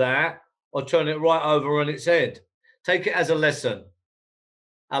run with that, or turn it right over on its head. Take it as a lesson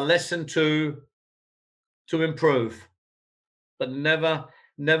to to improve, but never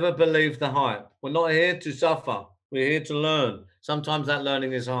believe the hype. We're not here to suffer. We're here to learn. Sometimes that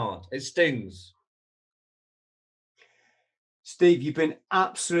learning is hard. It stings. Steve, you've been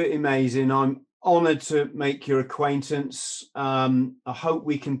absolutely amazing. I'm honoured to make your acquaintance. I hope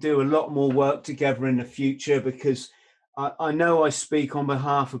we can do a lot more work together in the future, because I know I speak on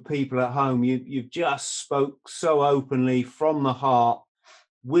behalf of people at home. You've just spoke so openly from the heart,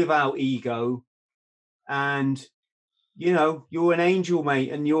 without ego, and you know, you're an angel,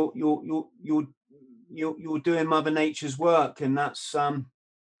 mate, and you're doing Mother Nature's work, and that's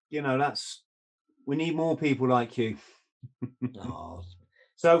you know, that's, we need more people like you. Oh,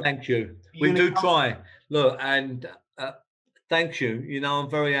 So thank you. We do try. Look, and thank you. You know, I'm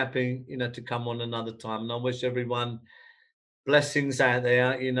very happy, you know, to come on another time, and I wish everyone blessings out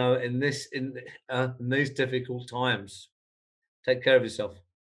there, you know, in these difficult times. Take care of yourself.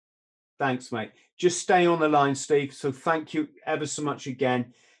 Thanks, mate. Just stay on the line, Steve. So thank you ever so much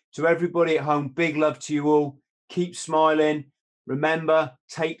again. To everybody at home, big love to you all. Keep smiling. Remember,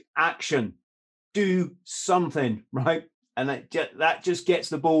 take action. Do something, right? And that just gets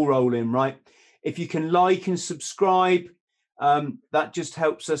the ball rolling, right? If you can like and subscribe, that just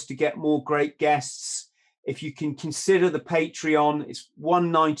helps us to get more great guests. If you can consider the Patreon, it's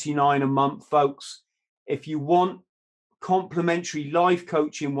 $1.99 a month, folks. If you want complimentary life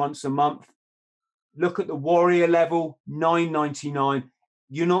coaching once a month, look at the warrior level, $9.99.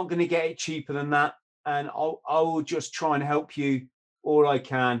 You're not going to get it cheaper than that, and I will just try and help you all I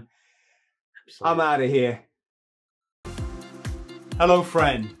can. Absolutely. I'm out of here. Hello,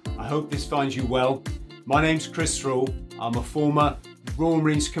 friend. I hope this finds you well. My name's Thrall. I'm a former Royal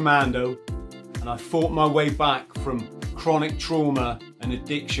Marines Commando, and I fought my way back from chronic trauma and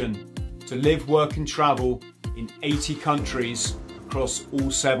addiction to live, work and travel in 80 countries across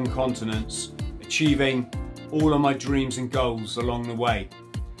all 7 continents, achieving all of my dreams and goals along the way.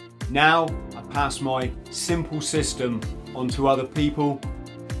 Now I pass my simple system on to other people,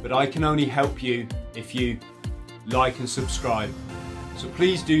 but I can only help you if you like and subscribe. So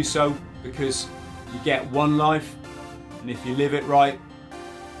please do so, because you get one life, and if you live it right,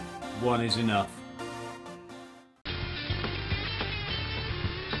 one is enough.